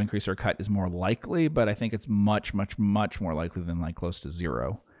a no increase or cut is more likely, but I think it's much, much, much more likely than like close to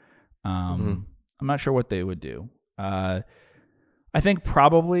zero. I'm not sure what they would do. I think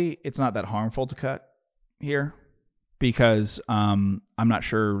probably it's not that harmful to cut here because I'm not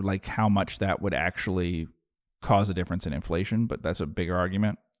sure like how much that would actually cause a difference in inflation, but that's a bigger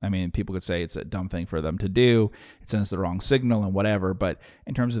argument. I mean, people could say it's a dumb thing for them to do. It sends the wrong signal and whatever. But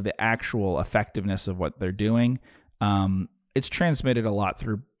in terms of the actual effectiveness of what they're doing, it's transmitted a lot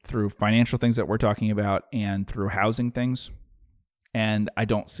through financial things that we're talking about and through housing things. And I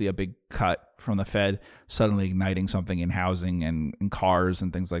don't see a big cut from the Fed suddenly igniting something in housing and cars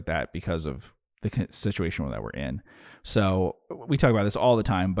and things like that because of the situation that we're in. So we talk about this all the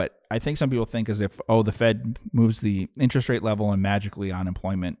time, but I think some people think as if, the Fed moves the interest rate level and magically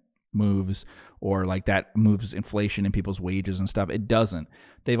unemployment moves, or like that moves inflation and people's wages and stuff. It doesn't.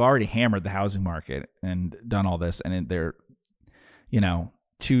 They've already hammered the housing market and done all this, and they're,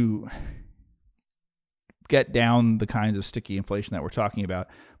 to get down the kinds of sticky inflation that we're talking about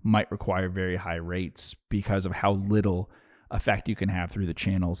might require very high rates because of how little effect you can have through the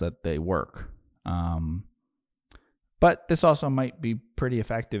channels that they work. But this also might be pretty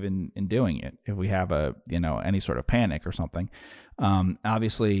effective in doing it if we have any sort of panic or something.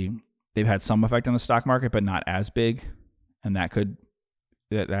 Obviously, they've had some effect on the stock market, but not as big, and that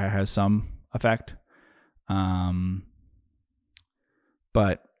has some effect. But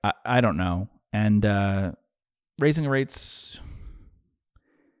I don't know. And raising rates,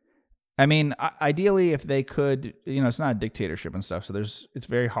 I mean, ideally, if they could, it's not a dictatorship and stuff, so it's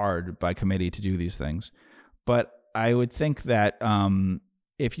very hard by committee to do these things. But I would think that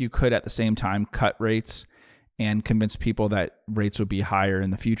if you could at the same time cut rates and convince people that rates would be higher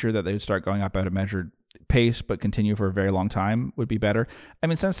in the future, that they would start going up at a measured pace but continue for a very long time, would be better. I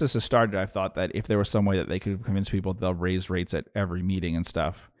mean, since this has started, I've thought that if there was some way that they could convince people they'll raise rates at every meeting and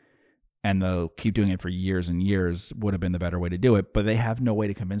stuff, and they'll keep doing it for years and years, would have been the better way to do it. But they have no way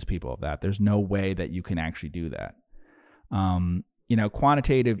to convince people of that. There's no way that you can actually do that.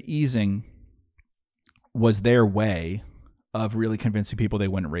 Quantitative easing was their way of really convincing people they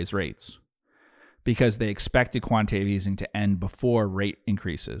wouldn't raise rates because they expected quantitative easing to end before rate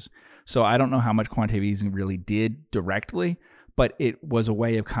increases. So I don't know how much quantitative easing really did directly, but it was a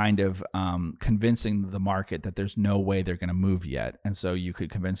way of kind of convincing the market that there's no way they're going to move yet. And so you could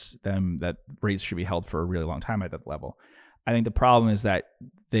convince them that rates should be held for a really long time at that level. I think the problem is that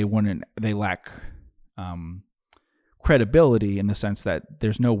they lack credibility in the sense that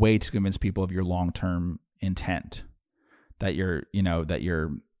there's no way to convince people of your long-term intent, that you're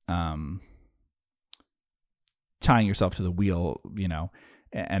tying yourself to the wheel,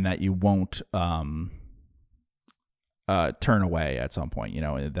 and that you won't turn away at some point,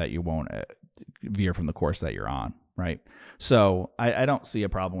 that you won't veer from the course that you're on, right? So I don't see a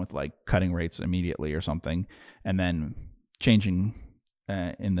problem with like cutting rates immediately or something and then changing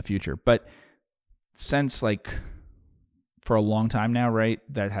in the future. But since like for a long time now, right,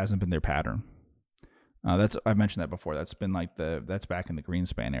 that hasn't been their pattern. I've mentioned that before. That's been like that's back in the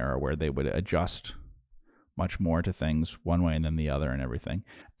Greenspan era where they would adjust much more to things one way and then the other and everything.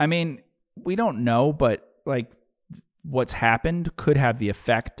 I mean, we don't know, but like what's happened could have the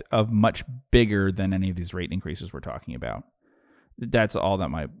effect of much bigger than any of these rate increases we're talking about. That's all that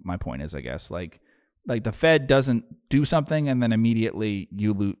my point is, I guess. Like the Fed doesn't do something and then immediately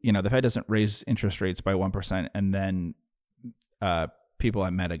you lose. The Fed doesn't raise interest rates by 1% and then people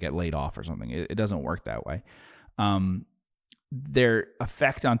at Meta get laid off or something. It doesn't work that way. Their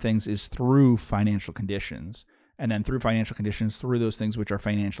effect on things is through financial conditions, and then through financial conditions, through those things which are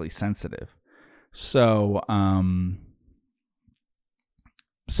financially sensitive. So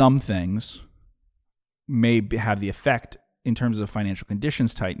some things may have the effect in terms of financial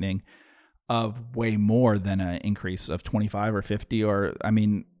conditions tightening of way more than an increase of 25 or 50, or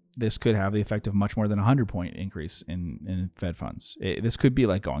this could have the effect of much more than a 100-point increase in Fed funds. This could be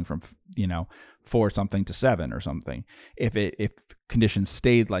like going from 4 something to 7 or something if conditions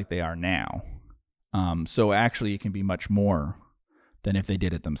stayed like they are now. So actually, it can be much more than if they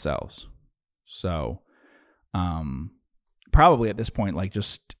did it themselves. So probably at this point, like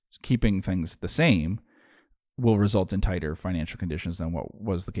just keeping things the same will result in tighter financial conditions than what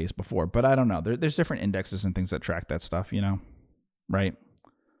was the case before. But I don't know. There's different indexes and things that track that stuff, right?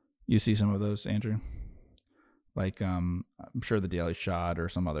 You see some of those, Andrew? Like, I'm sure the Daily Shot or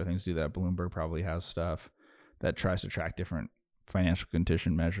some other things do that. Bloomberg probably has stuff that tries to track different financial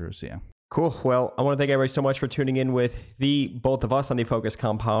condition measures. Yeah. Cool. Well, I want to thank everybody so much for tuning in with both of us on the Focus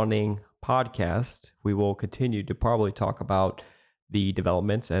Compounding podcast. We will continue to probably talk about the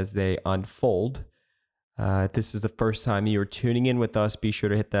developments as they unfold. If this is the first time you're tuning in with us, be sure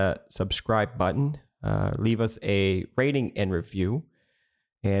to hit that subscribe button. Leave us a rating and review.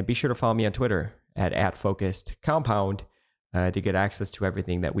 And be sure to follow me on Twitter at @FocusedCompound to get access to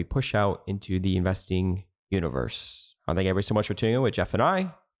everything that we push out into the investing universe. I want to thank everybody so much for tuning in with Jeff and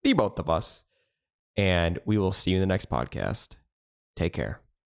I, the both of us. And we will see you in the next podcast. Take care.